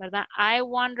necesito, ¿verdad? I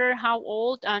wonder how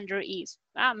old Andrew is.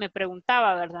 Ah, me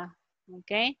preguntaba, ¿verdad?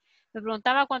 ¿Ok? Me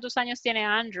preguntaba cuántos años tiene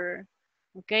Andrew,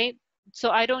 ¿ok?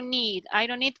 So I don't need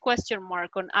question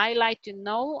mark on I like to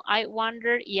know, I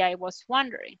wonder, y I was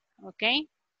wondering, ¿ok?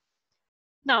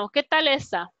 Now, ¿qué tal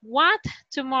esta? What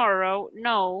tomorrow,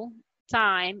 no,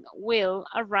 time will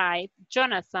arrive,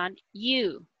 Jonathan,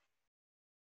 you.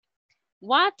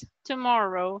 What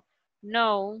tomorrow,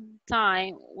 no,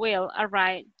 time will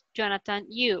arrive, Jonathan,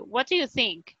 you. What do you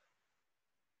think?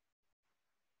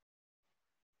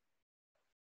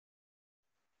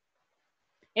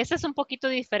 Esa es un poquito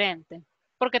diferente,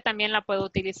 porque también la puedo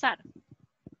utilizar.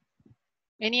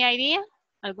 Any idea?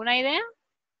 ¿Alguna idea?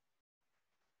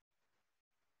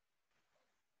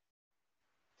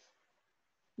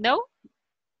 No?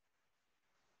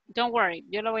 Don't worry,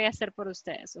 yo lo voy a hacer por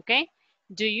ustedes, ¿ok?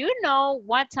 Do you know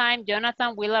what time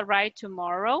Jonathan will arrive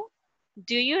tomorrow?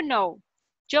 Do you know?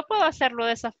 Yo puedo hacerlo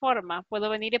de esa forma. Puedo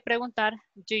venir y preguntar,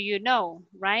 do you know,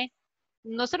 right?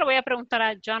 No se lo voy a preguntar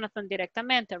a Jonathan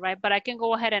directamente, right? But I can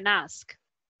go ahead and ask.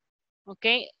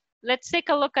 Okay, let's take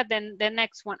a look at the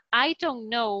next one. I don't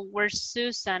know where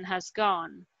Susan has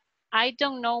gone. I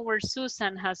don't know where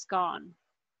Susan has gone.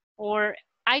 Or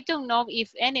I don't know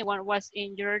if anyone was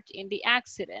injured in the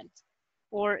accident.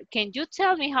 Or can you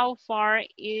tell me how far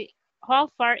it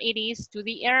is to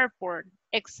the airport,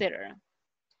 etc.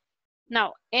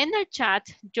 Now, en el chat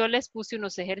yo les puse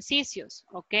unos ejercicios,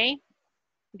 ¿ok?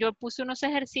 Yo puse unos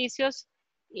ejercicios,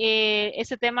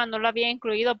 ese tema no lo había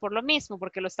incluido por lo mismo,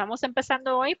 porque lo estamos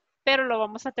empezando hoy, pero lo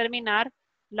vamos a terminar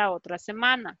la otra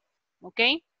semana, ¿ok?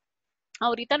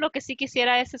 Ahorita lo que sí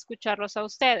quisiera es escucharlos a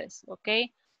ustedes, ¿ok?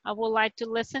 I would like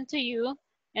to listen to you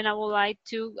and I would like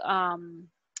you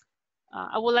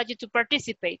to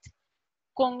participate.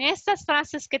 Con estas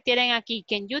frases que tienen aquí,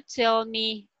 can you tell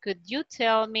me, could you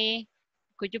tell me,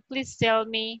 could you please tell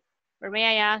me, or may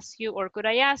I ask you, or could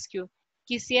I ask you?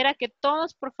 Quisiera que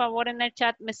todos, por favor, en el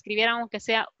chat me escribieran aunque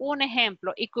sea un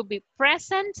ejemplo. It could be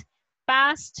present,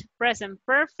 past, present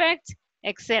perfect,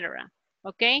 etc.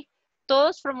 ¿Ok?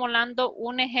 Todos formulando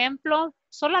un ejemplo,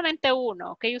 solamente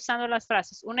uno, ¿ok? Usando las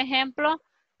frases. Un ejemplo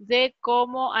de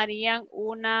cómo harían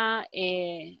una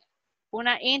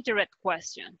indirect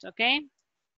question, ¿ok?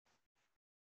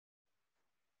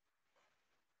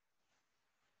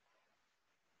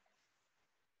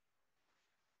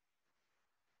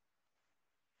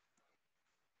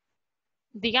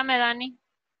 Dígame, Dani.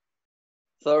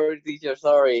 Sorry, teacher,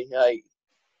 sorry.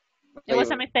 It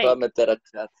was a Me voy a mistake. meter al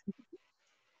chat.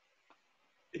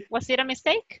 Was it a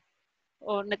mistake?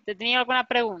 ¿O tenía alguna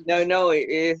pregunta? No,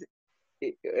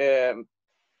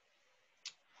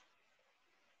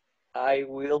 I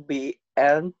will be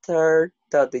entered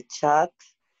to the chat.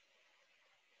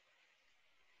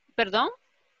 ¿Perdón?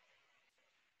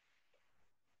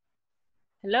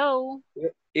 Hello.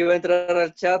 Iba a entrar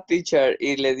al chat, teacher,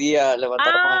 y le di a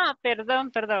levantar mano. Ah,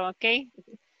 perdón, ok.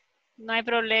 No hay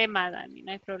problema, Dani,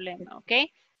 no hay problema, ok.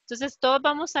 Entonces, todos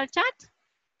vamos al chat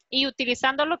y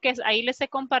utilizando lo que ahí les he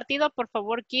compartido, por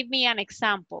favor, give me an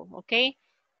example, ok.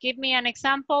 Give me an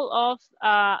example of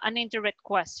an indirect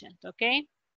question, ok.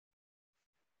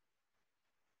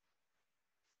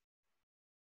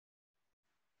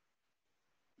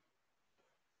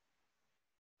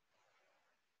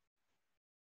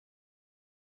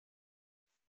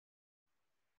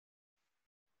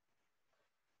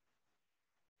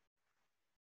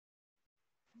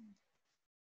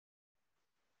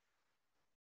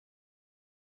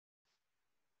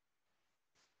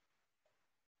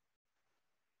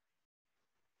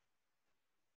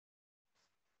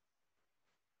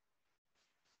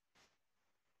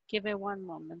 Give me one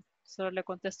moment. Solo le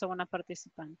contesto a una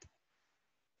participante.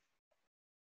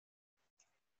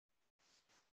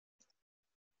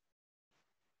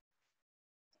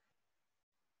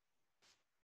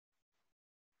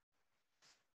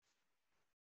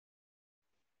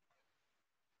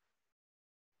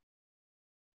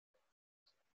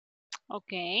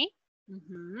 Ok.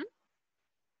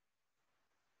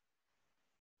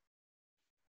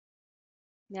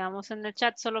 Veamos en el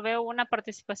chat. Solo veo una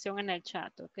participación en el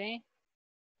chat, ok.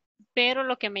 Pero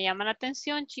lo que me llama la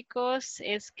atención, chicos,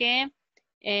 es que,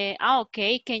 ok,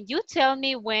 can you tell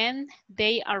me when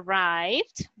they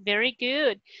arrived? Very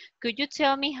good. Could you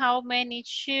tell me how many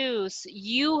shoes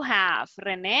you have,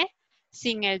 René?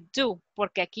 Sin el do,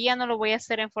 porque aquí ya no lo voy a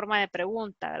hacer en forma de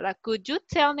pregunta, ¿verdad? Could you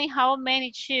tell me how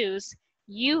many shoes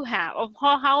you have, or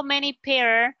how many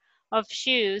pair of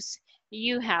shoes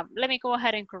you have? Let me go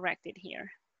ahead and correct it here.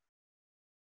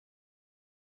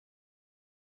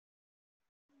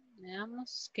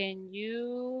 Veamos,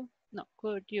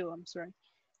 could you, I'm sorry.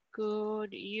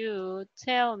 Could you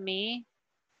tell me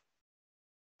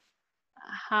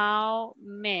how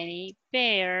many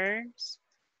pairs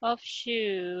of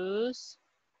shoes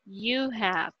you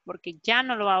have? Porque ya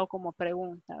no lo hago como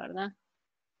pregunta, ¿verdad?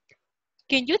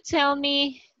 Can you tell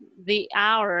me the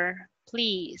hour,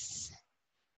 please?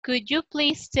 Could you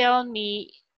please tell me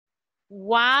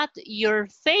what your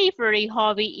favorite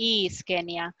hobby is,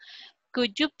 Kenya?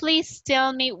 Could you please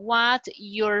tell me what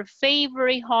your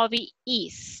favorite hobby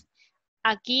is?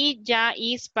 Aquí ya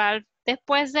is para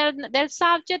después del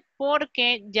subject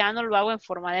porque ya no lo hago en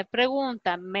forma de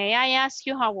pregunta. May I ask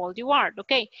you how old you are?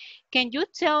 Okay. Can you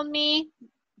tell me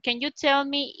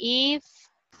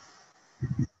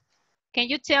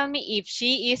if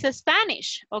she is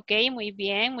Spanish? Okay, muy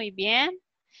bien, muy bien.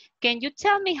 Can you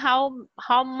tell me how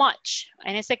much?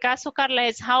 En este caso, Carla,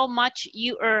 es how much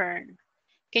you earn.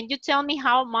 Can you tell me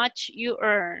how much you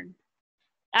earn?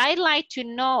 I'd like to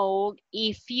know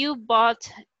if you bought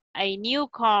a new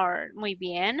car. Muy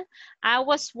bien. I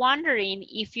was wondering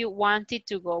if you wanted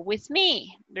to go with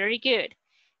me. Very good.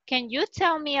 Can you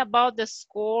tell me about the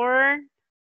score?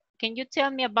 Can you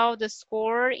tell me about the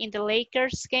score in the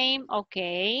Lakers game?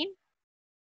 Okay.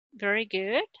 Very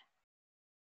good.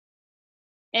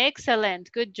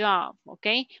 Excellent. Good job.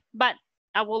 Okay. But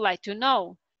I would like to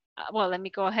know. Well, let me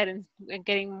go ahead and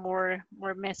getting more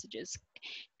messages.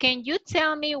 Can you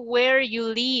tell me where you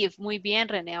live? Muy bien,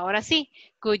 René. Ahora sí.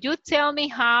 Could you tell me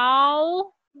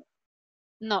how?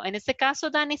 No, en este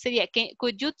caso, Dani, sería,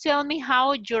 could you tell me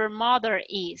how your mother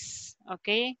is?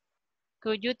 Okay.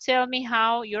 Could you tell me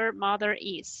how your mother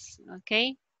is?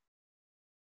 Okay.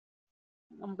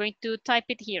 I'm going to type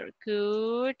it here.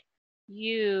 Could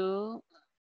you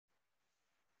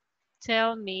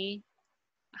tell me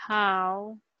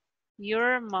how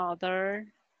your mother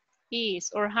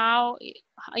is? Or how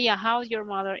your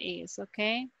mother is,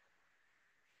 okay?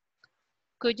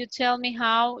 Could you tell me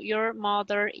how your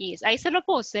mother is? Ahí se lo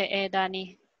puse,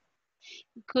 Dani.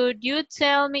 Could you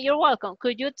tell me, you're welcome.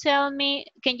 Can you tell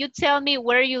me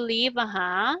where you live?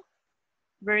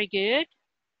 Very good.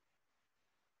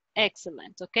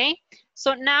 Excellent, okay?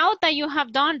 So now that you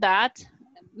have done that,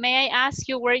 may I ask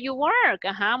you where you work?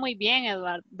 Muy bien,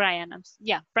 Eduardo. Brian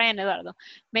Eduardo.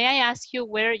 May I ask you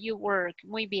where you work?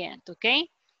 Muy bien, okay?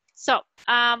 So,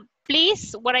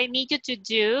 please, what I need you to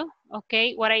do,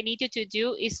 okay? What I need you to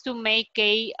do is to make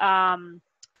a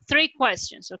 3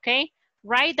 questions, okay?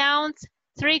 Write down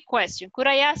 3 questions. Could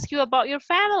I ask you about your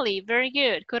family? Very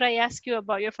good. Could I ask you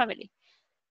about your family?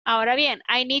 Ahora bien,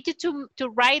 I need you to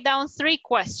write down 3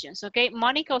 questions, ¿ok?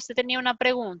 Mónica, usted tenía una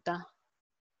pregunta.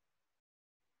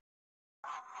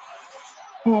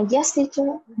 Yes,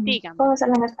 teacher. Dígame. ¿Puedo hacer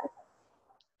la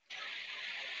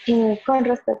con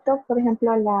respecto, por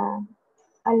ejemplo,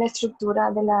 a la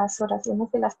estructura de las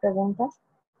oraciones de las preguntas,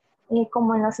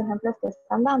 como en los ejemplos que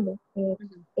están dando.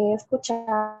 He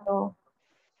escuchado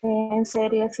en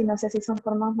series, y no sé si son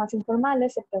formas más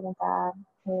informales, de preguntar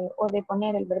o de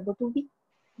poner el verbo to be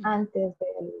antes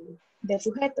del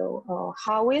sujeto, o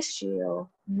how is she,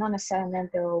 o no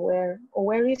necesariamente, o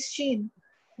where is she,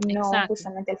 no Exacto.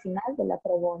 justamente al final de la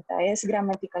pregunta. ¿Es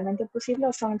gramaticalmente posible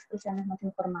o son expresiones más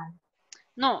informales?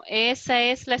 No, esa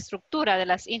es la estructura de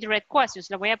las indirect questions.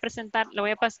 Le voy a presentar, le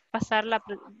voy a pasar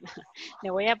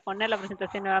le voy a poner la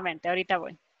presentación nuevamente. Ahorita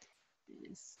voy.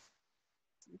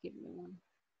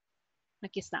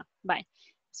 Aquí está. Bye.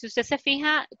 Si usted se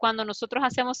fija, cuando nosotros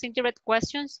hacemos indirect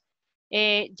questions,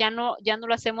 ya no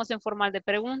lo hacemos en forma de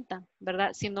pregunta,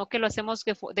 ¿verdad? Sino que lo hacemos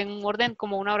de un orden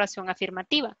como una oración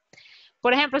afirmativa.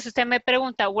 Por ejemplo, si usted me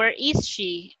pregunta, where is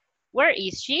she? Where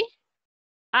is she?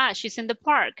 Ah, she's in the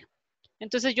park.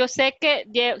 Entonces yo sé que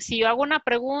si yo hago una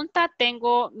pregunta,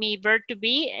 tengo mi verb to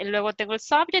be, luego tengo el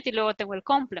subject y luego tengo el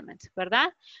complement,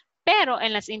 ¿verdad? Pero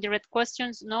en las indirect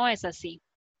questions no es así.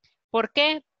 ¿Por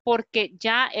qué? Porque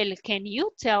ya el can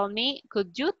you tell me, could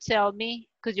you tell me,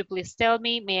 could you please tell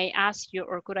me, may I ask you,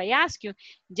 or could I ask you,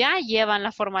 ya llevan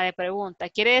la forma de pregunta.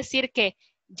 Quiere decir que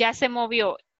ya se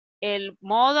movió el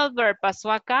modal verb,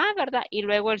 pasó acá, ¿verdad? Y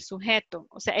luego el sujeto.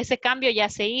 O sea, ese cambio ya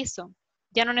se hizo.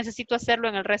 Ya no necesito hacerlo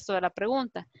en el resto de la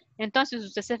pregunta. Entonces, si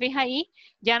usted se fija ahí,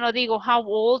 ya no digo how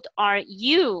old are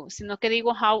you, sino que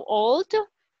digo how old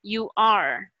you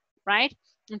are, right?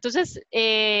 Entonces,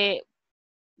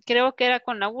 creo que era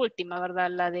con la última,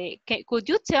 ¿verdad? La de, could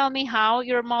you tell me how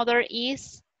your mother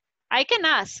is? I can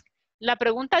ask. La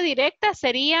pregunta directa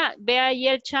sería, ve ahí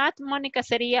el chat, Mónica,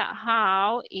 sería,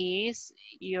 how is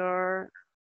your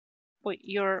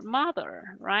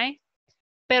mother, right?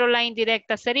 Pero la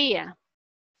indirecta sería,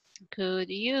 could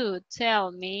you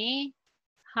tell me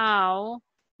how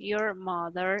your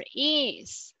mother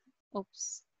is?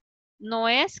 Oops. No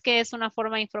es que es una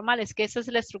forma informal, es que esa es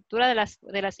la estructura de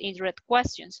las indirect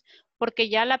questions. Porque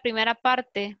ya la primera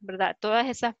parte, ¿verdad? Todas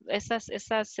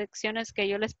esas secciones que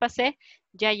yo les pasé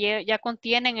ya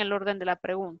contienen el orden de la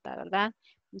pregunta, ¿verdad?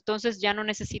 Entonces ya no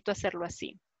necesito hacerlo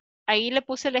así. Ahí le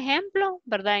puse el ejemplo,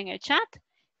 ¿verdad? En el chat,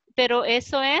 pero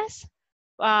eso es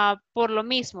por lo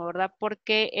mismo, ¿verdad?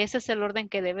 Porque ese es el orden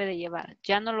que debe de llevar.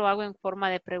 Ya no lo hago en forma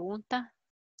de pregunta,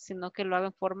 sino que lo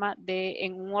hago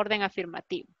en un orden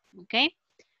afirmativo. ¿Ok?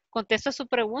 ¿Contesta su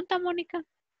pregunta, Mónica?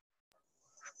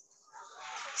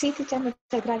 Sí, teacher,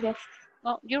 muchas gracias.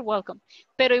 Oh, you're welcome.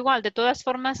 Pero igual, de todas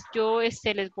formas, yo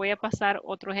les voy a pasar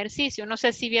otro ejercicio. No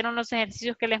sé si vieron los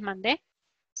ejercicios que les mandé.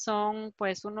 Son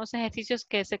pues unos ejercicios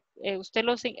que usted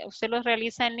los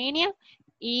realiza en línea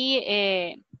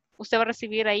y usted va a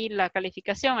recibir ahí la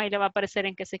calificación. Ahí le va a aparecer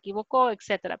en que se equivocó,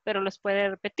 etcétera. Pero los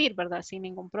puede repetir, ¿verdad? Sin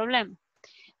ningún problema.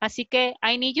 Así que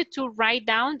I need you to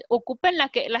write down, ocupen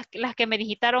las que me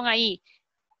digitaron ahí.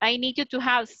 I need you to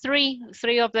have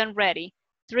three of them ready.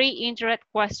 3 indirect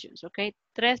questions, ¿ok?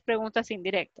 3 preguntas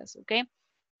indirectas, ¿ok?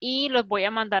 Y los voy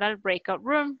a mandar al breakout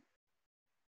room.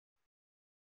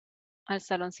 Al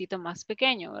saloncito más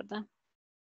pequeño, ¿verdad?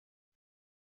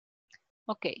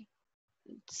 Ok.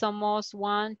 Somos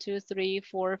 1, 2, 3,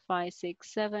 4, 5, 6,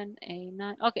 7, 8,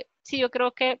 9. Ok. Sí, yo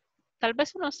creo que tal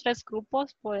vez unos 3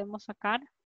 grupos podemos sacar,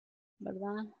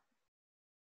 ¿verdad?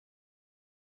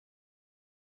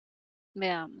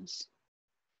 Veamos.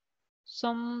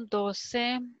 Son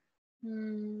 12.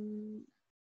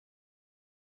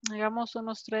 Hagamos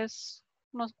unos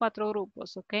 4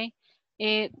 grupos, ¿ok?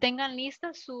 Tengan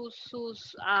listas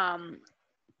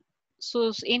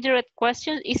sus indirect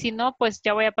questions y si no, pues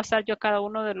ya voy a pasar yo a cada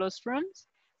uno de los rooms,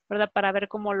 ¿verdad? Para ver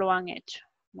cómo lo han hecho,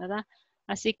 ¿verdad?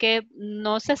 Así que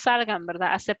no se salgan,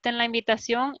 ¿verdad? Acepten la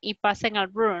invitación y pasen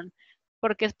al room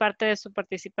porque es parte de su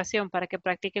participación para que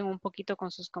practiquen un poquito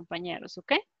con sus compañeros,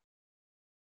 ¿ok?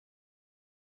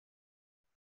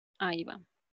 Ahí va.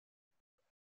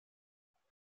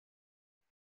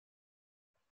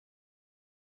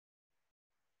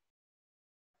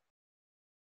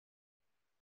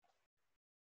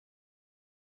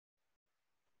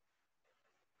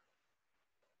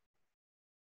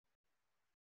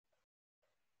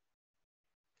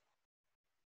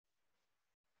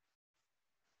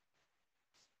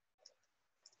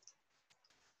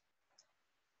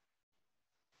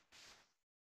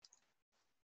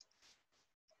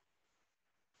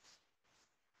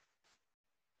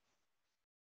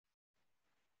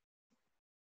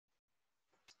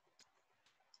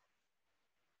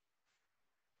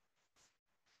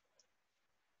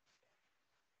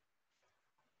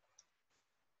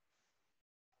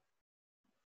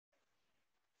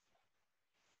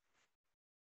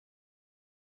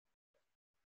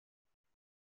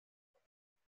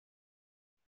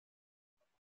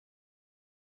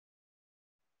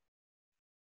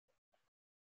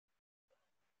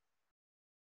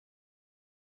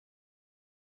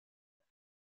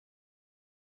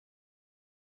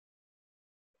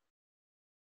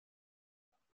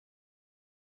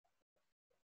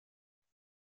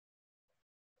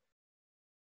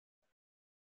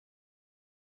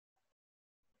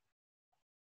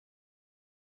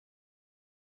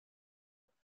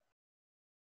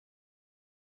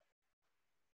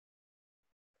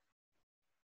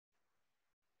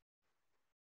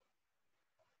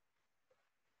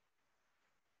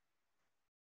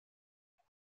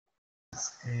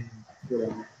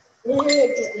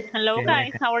 Hello,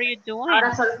 guys. How are you doing?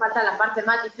 Ahora solo falta la parte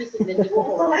más difícil del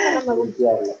dibujo.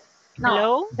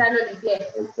 Hello. Ya lo limpié.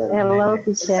 Hello,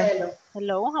 teacher.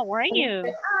 Hello. How are you?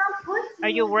 Are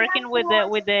you working with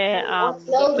the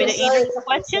English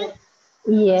questions?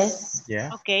 Yes.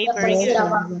 Yeah. Okay, very good.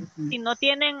 Si no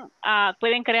tienen,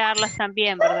 pueden crearlas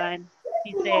también, ¿verdad?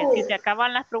 Si se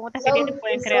acaban las preguntas que tienen,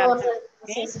 pueden crearlas.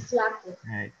 Okay.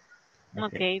 Right.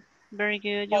 Okay, very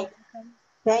good. You're welcome.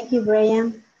 Thank you,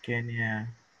 Brian. Kenya,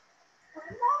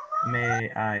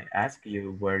 may I ask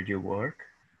you where you work?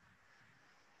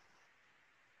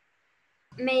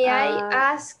 May I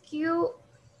ask you,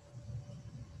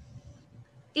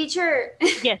 teacher,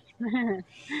 Yes.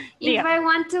 if I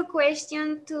want to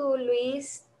question to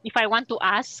Luis, If I want to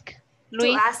ask,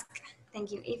 Luis.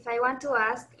 thank you. If I want to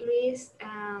ask Luis,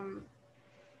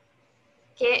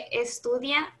 ¿qué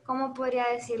estudia? ¿Cómo podría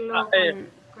decirlo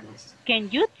con eso? Can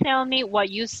you tell me what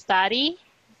you study?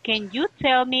 Can you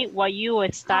tell me what you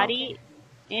study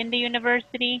in the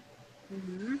university?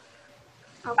 Mm-hmm.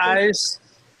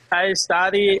 I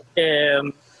study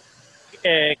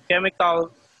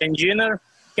chemical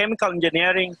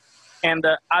engineering and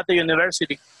at the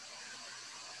university.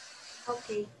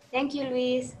 Okay, thank you,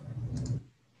 Luis.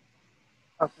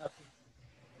 Okay.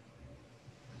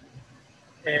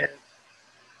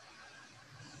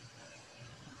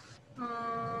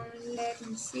 Let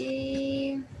me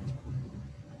see.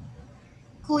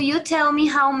 Could you tell me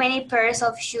how many pairs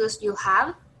of shoes you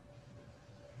have?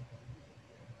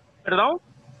 Perdón?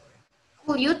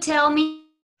 Could you tell me?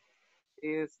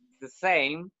 Is the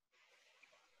same.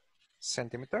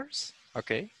 Centimeters?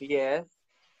 Okay. Yes.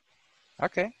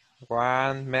 Okay.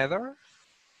 1 meter?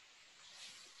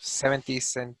 70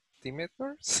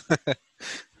 centimeters?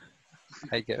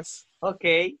 I guess.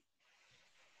 Okay.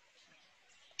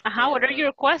 What are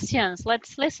your questions?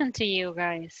 Let's listen to you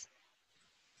guys.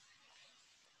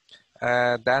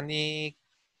 Danny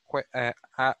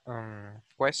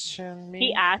questioned me.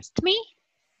 He asked me?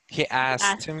 He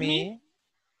asked me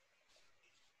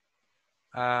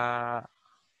how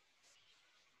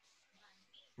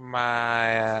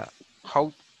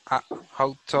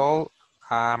tall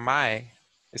am I?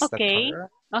 Is that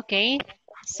correct? Okay.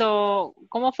 So,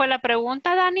 ¿cómo fue la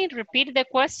pregunta, Danny? Repeat the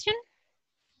question.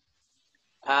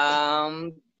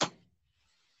 And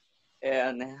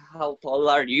how tall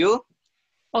are you?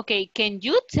 Okay, can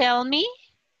you tell me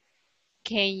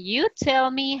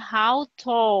how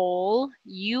tall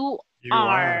you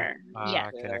are? Yeah.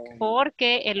 Okay.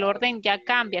 Porque el orden ya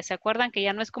cambia. ¿Se acuerdan que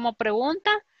ya no es como pregunta,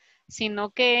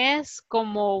 sino que es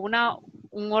como un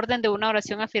orden de una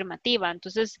oración afirmativa?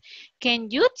 Entonces, can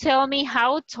you tell me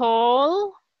how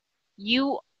tall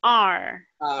you are?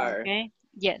 Okay.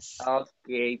 Yes.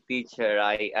 Okay, teacher.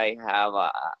 I have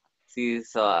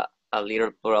a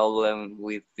little problem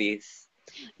with this.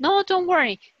 No, don't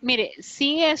worry. Mire,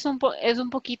 sí es un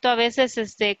poquito a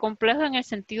veces complejo en el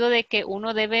sentido de que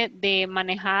uno debe de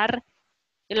manejar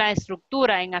la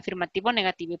estructura en afirmativo,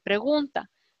 negativo y pregunta.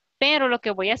 Pero lo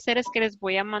que voy a hacer es que les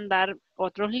voy a mandar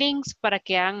otros links para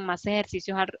que hagan más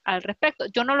ejercicios al respecto.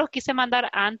 Yo no los quise mandar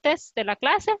antes de la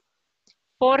clase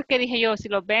porque dije yo, si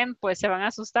los ven, pues se van a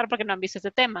asustar porque no han visto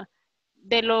este tema.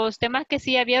 De los temas que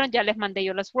sí ya vieron, ya les mandé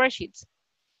yo los worksheets.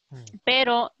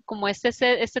 Pero como este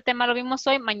tema lo vimos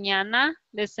hoy, mañana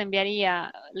les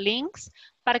enviaría links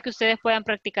para que ustedes puedan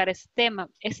practicar ese tema.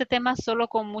 Este tema solo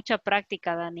con mucha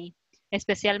práctica, Dani.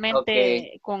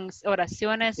 Especialmente con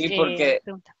oraciones. Sí, porque,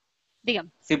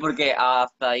 dígame. Sí, porque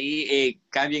hasta ahí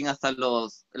cambian hasta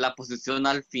la posición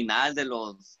al final de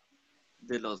los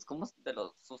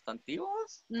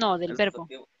sustantivos. No, del verbo.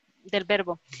 Del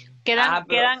verbo.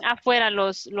 Quedan afuera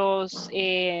los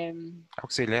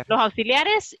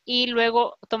auxiliares y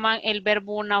luego toman el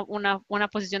verbo una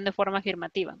posición de forma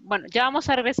afirmativa. Bueno, ya vamos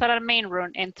a regresar al main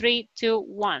run en 3, 2,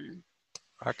 1.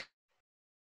 Okay.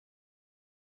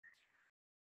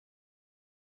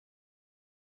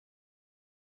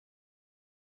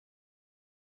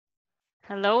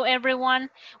 Hello,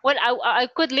 everyone. Well, I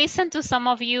could listen to some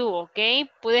of you, okay?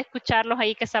 Pude escucharlos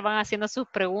ahí que estaban haciendo sus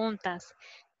preguntas.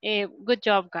 Good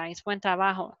job, guys. Buen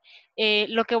trabajo.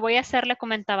 Lo que voy a hacer, le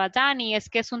comentaba a Dani, es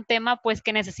que es un tema pues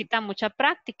que necesita mucha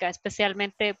práctica,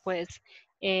 especialmente pues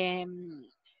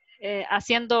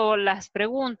haciendo las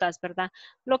preguntas, ¿verdad?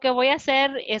 Lo que voy a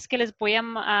hacer es que les voy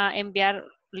a enviar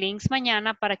links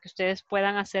mañana para que ustedes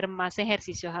puedan hacer más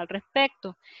ejercicios al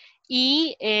respecto.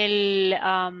 Y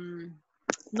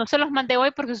no se los mandé hoy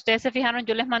porque ustedes se fijaron,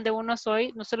 yo les mandé unos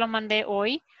hoy, no se los mandé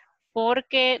hoy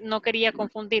porque no quería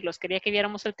confundirlos, quería que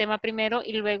viéramos el tema primero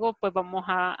y luego pues vamos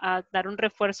a dar un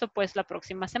refuerzo pues la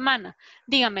próxima semana.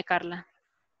 Dígame, Carla.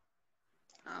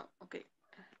 Ok.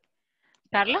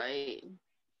 Carla, Ay,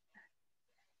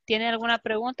 ¿tiene alguna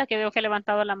pregunta? Que veo que ha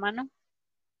levantado la mano.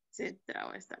 se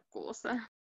traba esta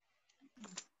cosa.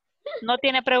 No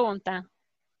tiene pregunta.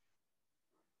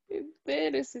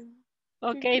 Espérese.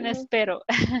 Ok, me espero.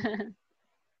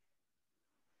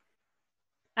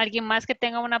 ¿Alguien más que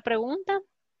tenga una pregunta?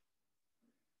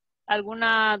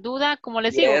 ¿Alguna duda? Como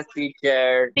les digo, Yes,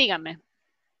 teacher. dígame.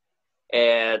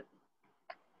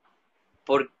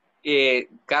 Porque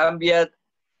cambia,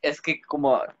 es que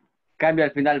como cambia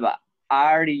al final va.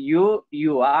 Are you,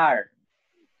 you are.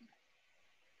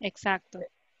 Exacto.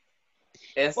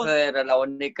 Esa era la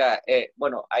única,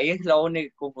 bueno, ahí es la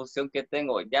única confusión que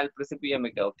tengo. Ya al principio ya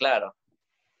me quedó claro.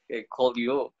 Call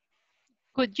you.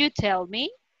 Could you tell me?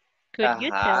 Could you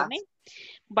tell Ajá, me?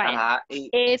 Vaya, ajá,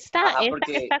 esta que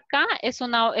porque, está acá es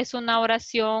una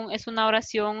oración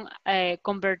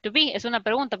con verb to be, es una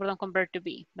pregunta, perdón, con verb to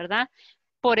be, ¿verdad?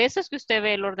 Por eso es que usted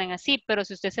ve el orden así, pero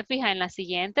si usted se fija en las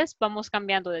siguientes, vamos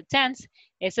cambiando de tense.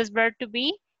 Ese es verb to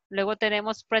be, luego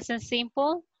tenemos present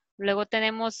simple, luego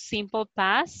tenemos simple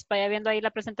past, vaya viendo ahí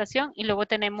la presentación, y luego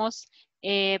tenemos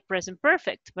present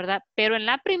perfect, ¿verdad? Pero en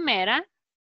la primera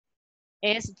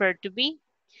es verb to be.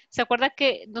 ¿Se acuerda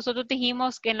que nosotros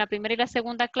dijimos que en la primera y la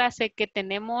segunda clase que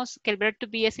tenemos que el verb to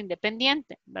be es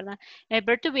independiente, ¿verdad? El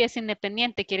verb to be es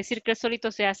independiente, quiere decir que él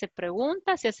solito se hace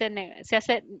pregunta, se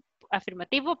hace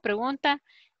afirmativo, pregunta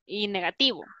y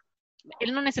negativo.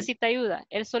 Él no necesita ayuda,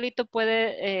 él solito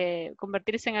puede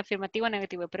convertirse en afirmativo,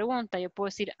 negativo y pregunta. Yo puedo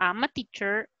decir, I'm a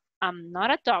teacher, I'm not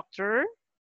a doctor,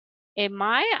 am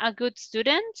I a good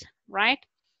student, right?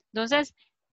 Entonces,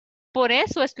 por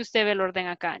eso es que usted ve el orden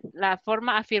acá. La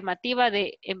forma afirmativa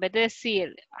de, en vez de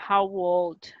decir, how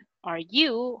old are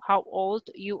you, how old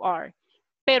you are.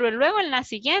 Pero luego en las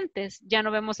siguientes ya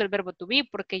no vemos el verbo to be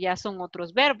porque ya son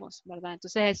otros verbos, ¿verdad?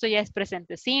 Entonces esto ya es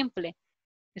presente simple,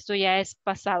 esto ya es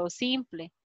pasado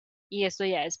simple y esto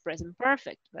ya es present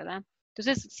perfect, ¿verdad?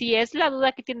 Entonces, si es la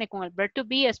duda que tiene con el verbo to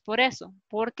be es por eso,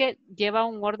 porque lleva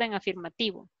un orden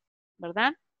afirmativo,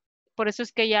 ¿verdad? Por eso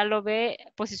es que ya lo ve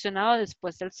posicionado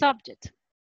después del subject.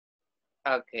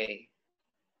 ok.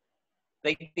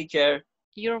 Thank you, teacher.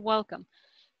 You're welcome.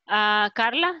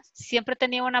 Carla, ¿siempre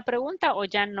tenía una pregunta o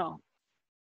ya no?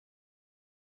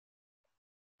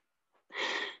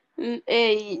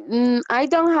 I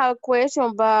don't have a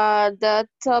question, but that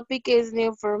topic is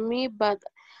new for me, but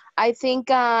I think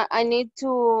I need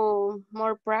to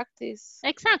more practice.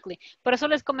 Exactly. Por eso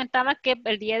les comentaba que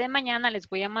el día de mañana les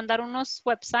voy a mandar unos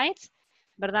websites,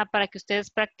 ¿verdad? Para que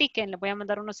ustedes practiquen. Les voy a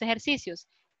mandar unos ejercicios.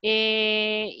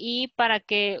 Y para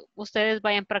que ustedes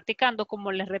vayan practicando,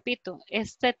 como les repito,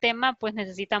 este tema pues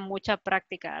necesita mucha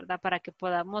práctica, ¿verdad? Para que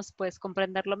podamos pues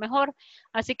comprenderlo mejor.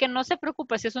 Así que no se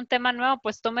preocupe, si es un tema nuevo,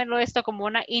 pues tómelo esto como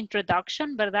una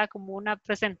introduction, ¿verdad? Como una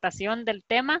presentación del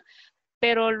tema,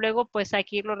 pero luego pues hay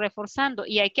que irlo reforzando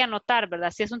y hay que anotar, ¿verdad?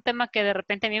 Si es un tema que de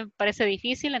repente a mí me parece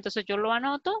difícil, entonces yo lo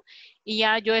anoto y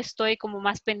ya yo estoy como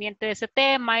más pendiente de ese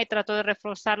tema y trato de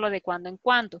reforzarlo de cuando en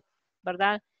cuando,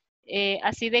 ¿verdad?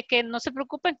 Así de que no se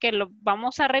preocupen que lo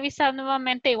vamos a revisar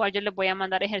nuevamente, igual yo les voy a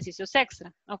mandar ejercicios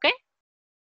extra, ¿ok?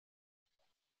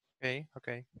 Okay,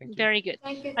 thank you. Very good.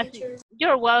 Thank you, Así, teacher.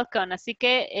 you're welcome. Así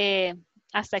que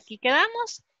hasta aquí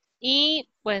quedamos y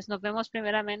pues nos vemos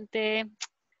primeramente,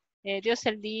 Dios,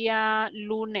 el día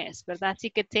lunes, ¿verdad?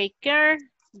 Así que take care,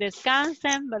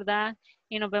 descansen, ¿verdad?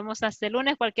 Y nos vemos hasta el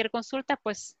lunes. Cualquier consulta,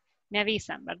 pues me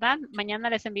avisan, ¿verdad? Mañana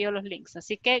les envío los links.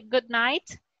 Así que good night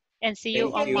and see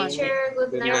you Thank on you. Monday. Teacher, good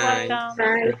Good You're night. night. welcome.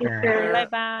 Bye, Okay. teacher. Bye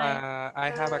bye.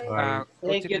 I have Bye. a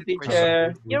Thank you, question.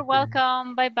 teacher. You're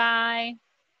welcome. Bye bye.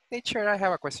 Teacher, I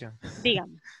have a question.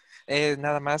 Dígame.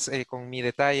 Nada más con mi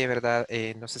detalle, ¿verdad?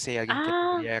 No sé si hay alguien que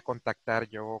Ah, podría contactar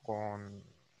yo con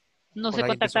no se alguien de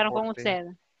contactaron con soporte.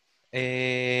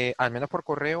 usted. Al menos por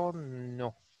correo,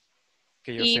 no,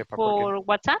 que yo ¿Y sepa, porque por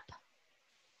WhatsApp?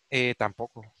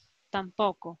 tampoco.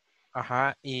 Tampoco.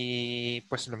 Ajá, y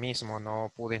pues lo mismo,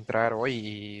 no pude entrar hoy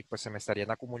y pues se me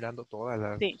estarían acumulando todas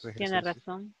las Sí, tiene ejercicios.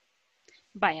 razón.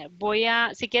 Vaya,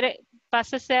 si quiere,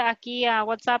 pásese aquí a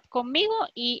WhatsApp conmigo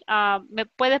y me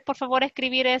puedes por favor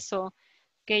escribir eso,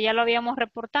 que ya lo habíamos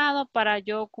reportado para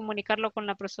yo comunicarlo con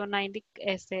la persona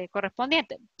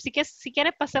correspondiente. Si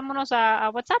quiere, pasémonos a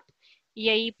WhatsApp y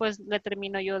ahí pues le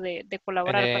termino yo de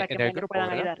colaborar para que En el me le grupo, puedan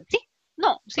 ¿verdad? ayudar. Sí,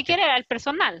 no, si Ok. quiere al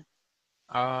personal.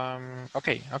 Ok,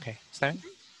 está bien.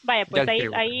 Vaya, Ya pues le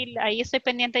escribo. ahí estoy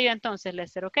pendiente yo entonces,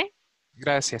 Lester, ¿ok?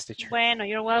 Gracias, teacher. Bueno,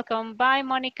 you're welcome. Bye,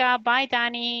 Mónica. Bye,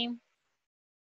 Dani.